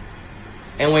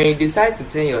 And when you decide to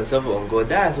turn yourself on God,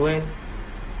 that's when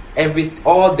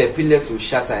all the pillars will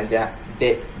shatter,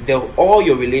 and all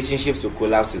your relationships will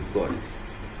collapse with God.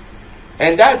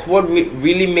 And that's what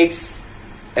really makes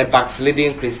a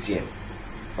backsliding Christian.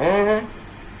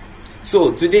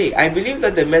 So today, I believe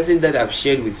that the message that I've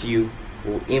shared with you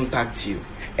will impact you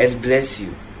and bless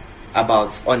you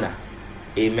about honor.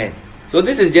 Amen. So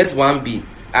this is just 1B.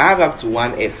 I have up to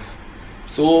 1F.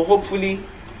 So hopefully,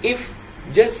 if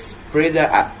just pray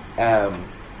that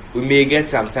we may get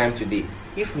some time today.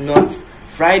 If not,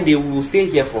 Friday we will stay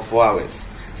here for 4 hours.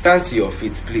 Stand to your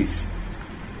feet, please.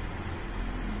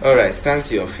 Alright, stand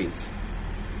to your feet.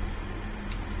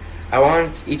 I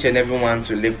want each and everyone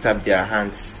to lift up their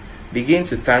hands. Begin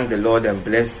to thank the Lord and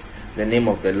bless the name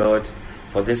of the Lord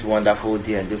for this wonderful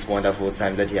day and this wonderful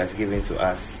time that He has given to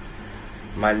us.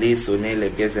 Malize onele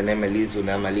gezene melizo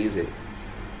na malize.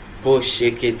 Po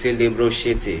shekete libro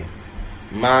shete.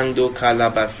 Mando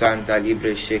kalabasanta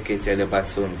libre shekete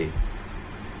lebasonde.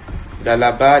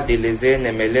 Dalaba de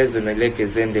lezene melezo neleke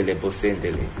zende le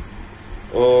bosendele.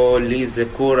 O lize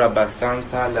kura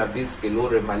basanta la biske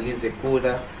lore malize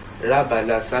kura. Raba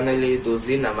la sanele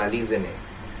dozina malizene.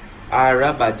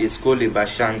 Araba diskoli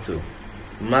bashanto.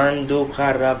 Mando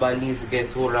karabaliz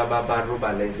geto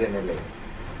rababaruba lezenele.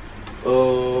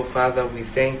 Oh, Father, we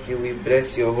thank you. We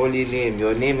bless your holy name.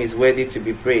 Your name is worthy to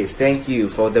be praised. Thank you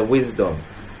for the wisdom.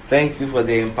 Thank you for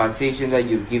the impartation that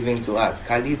you've given to us.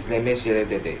 Kaliz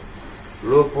lemesheredede.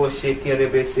 Ropo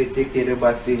shekerebe sete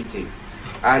kereba sente.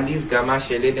 Alis gama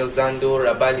shelene uzando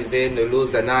rabalize no lo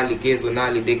zanali gezo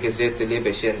nali dekesete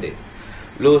lebeshende.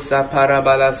 Lo sapara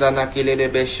balazana kilele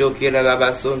beshokira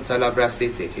labasonta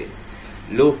labrasiteke.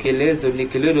 Lo kelezo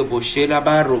nikelelo boshela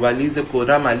ba rubalize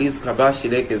korama liz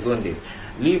kabashile kezonde.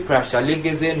 Li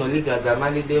prashalegeze no liga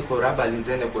zamani de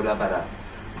korabalize ne kolabara.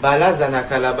 Balaza na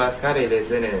kalabaskare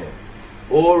lezene.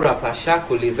 O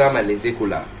rapashako lizama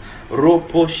lezekula.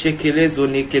 Ropo shekele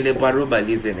zonekele baroba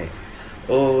lizene.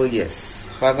 Oh yes,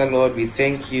 Father Lord, we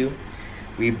thank you.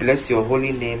 We bless your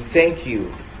holy name. Thank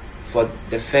you for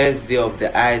the first day of the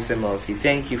ISMLC.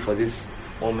 Thank you for this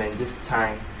moment, this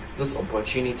time, this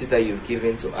opportunity that you've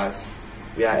given to us.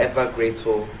 We are ever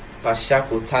grateful.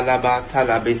 Pashako talaba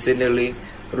talabe senele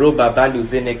roba balu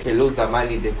zenekelo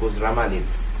zamali de kozramalis.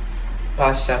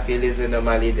 Pashakele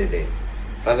zenomali dede.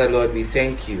 Father Lord, we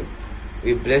thank you.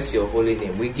 We bless your holy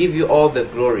name. We give you all the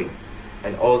glory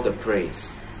and all the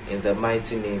praise in the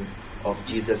mighty name of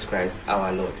Jesus Christ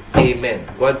our Lord. Amen.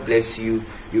 God bless you.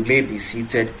 You may be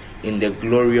seated in the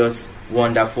glorious,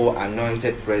 wonderful,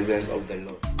 anointed presence of the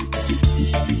Lord.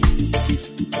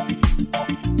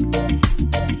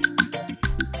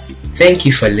 Thank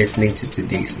you for listening to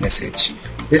today's message.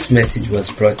 This message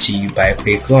was brought to you by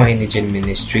Kweko Ohenigen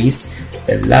Ministries,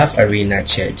 the Love Arena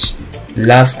Church,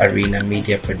 Love Arena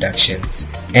Media Productions,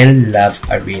 and Love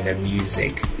Arena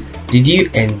Music. Did you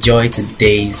enjoy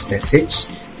today's message?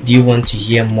 Do you want to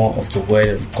hear more of the Word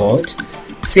of God?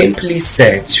 Simply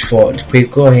search for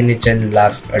Kweko Ohenigen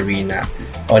Love Arena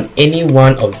on any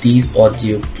one of these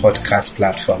audio podcast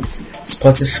platforms: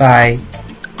 Spotify,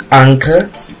 Anchor,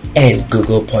 and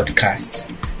Google Podcasts.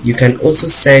 You can also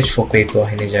search for Kweko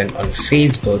Ohenigen on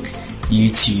Facebook,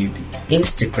 YouTube,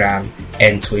 Instagram,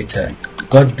 and Twitter.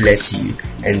 God bless you,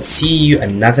 and see you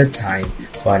another time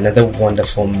for another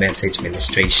wonderful message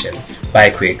ministration by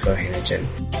Kweko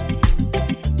Ohenigen.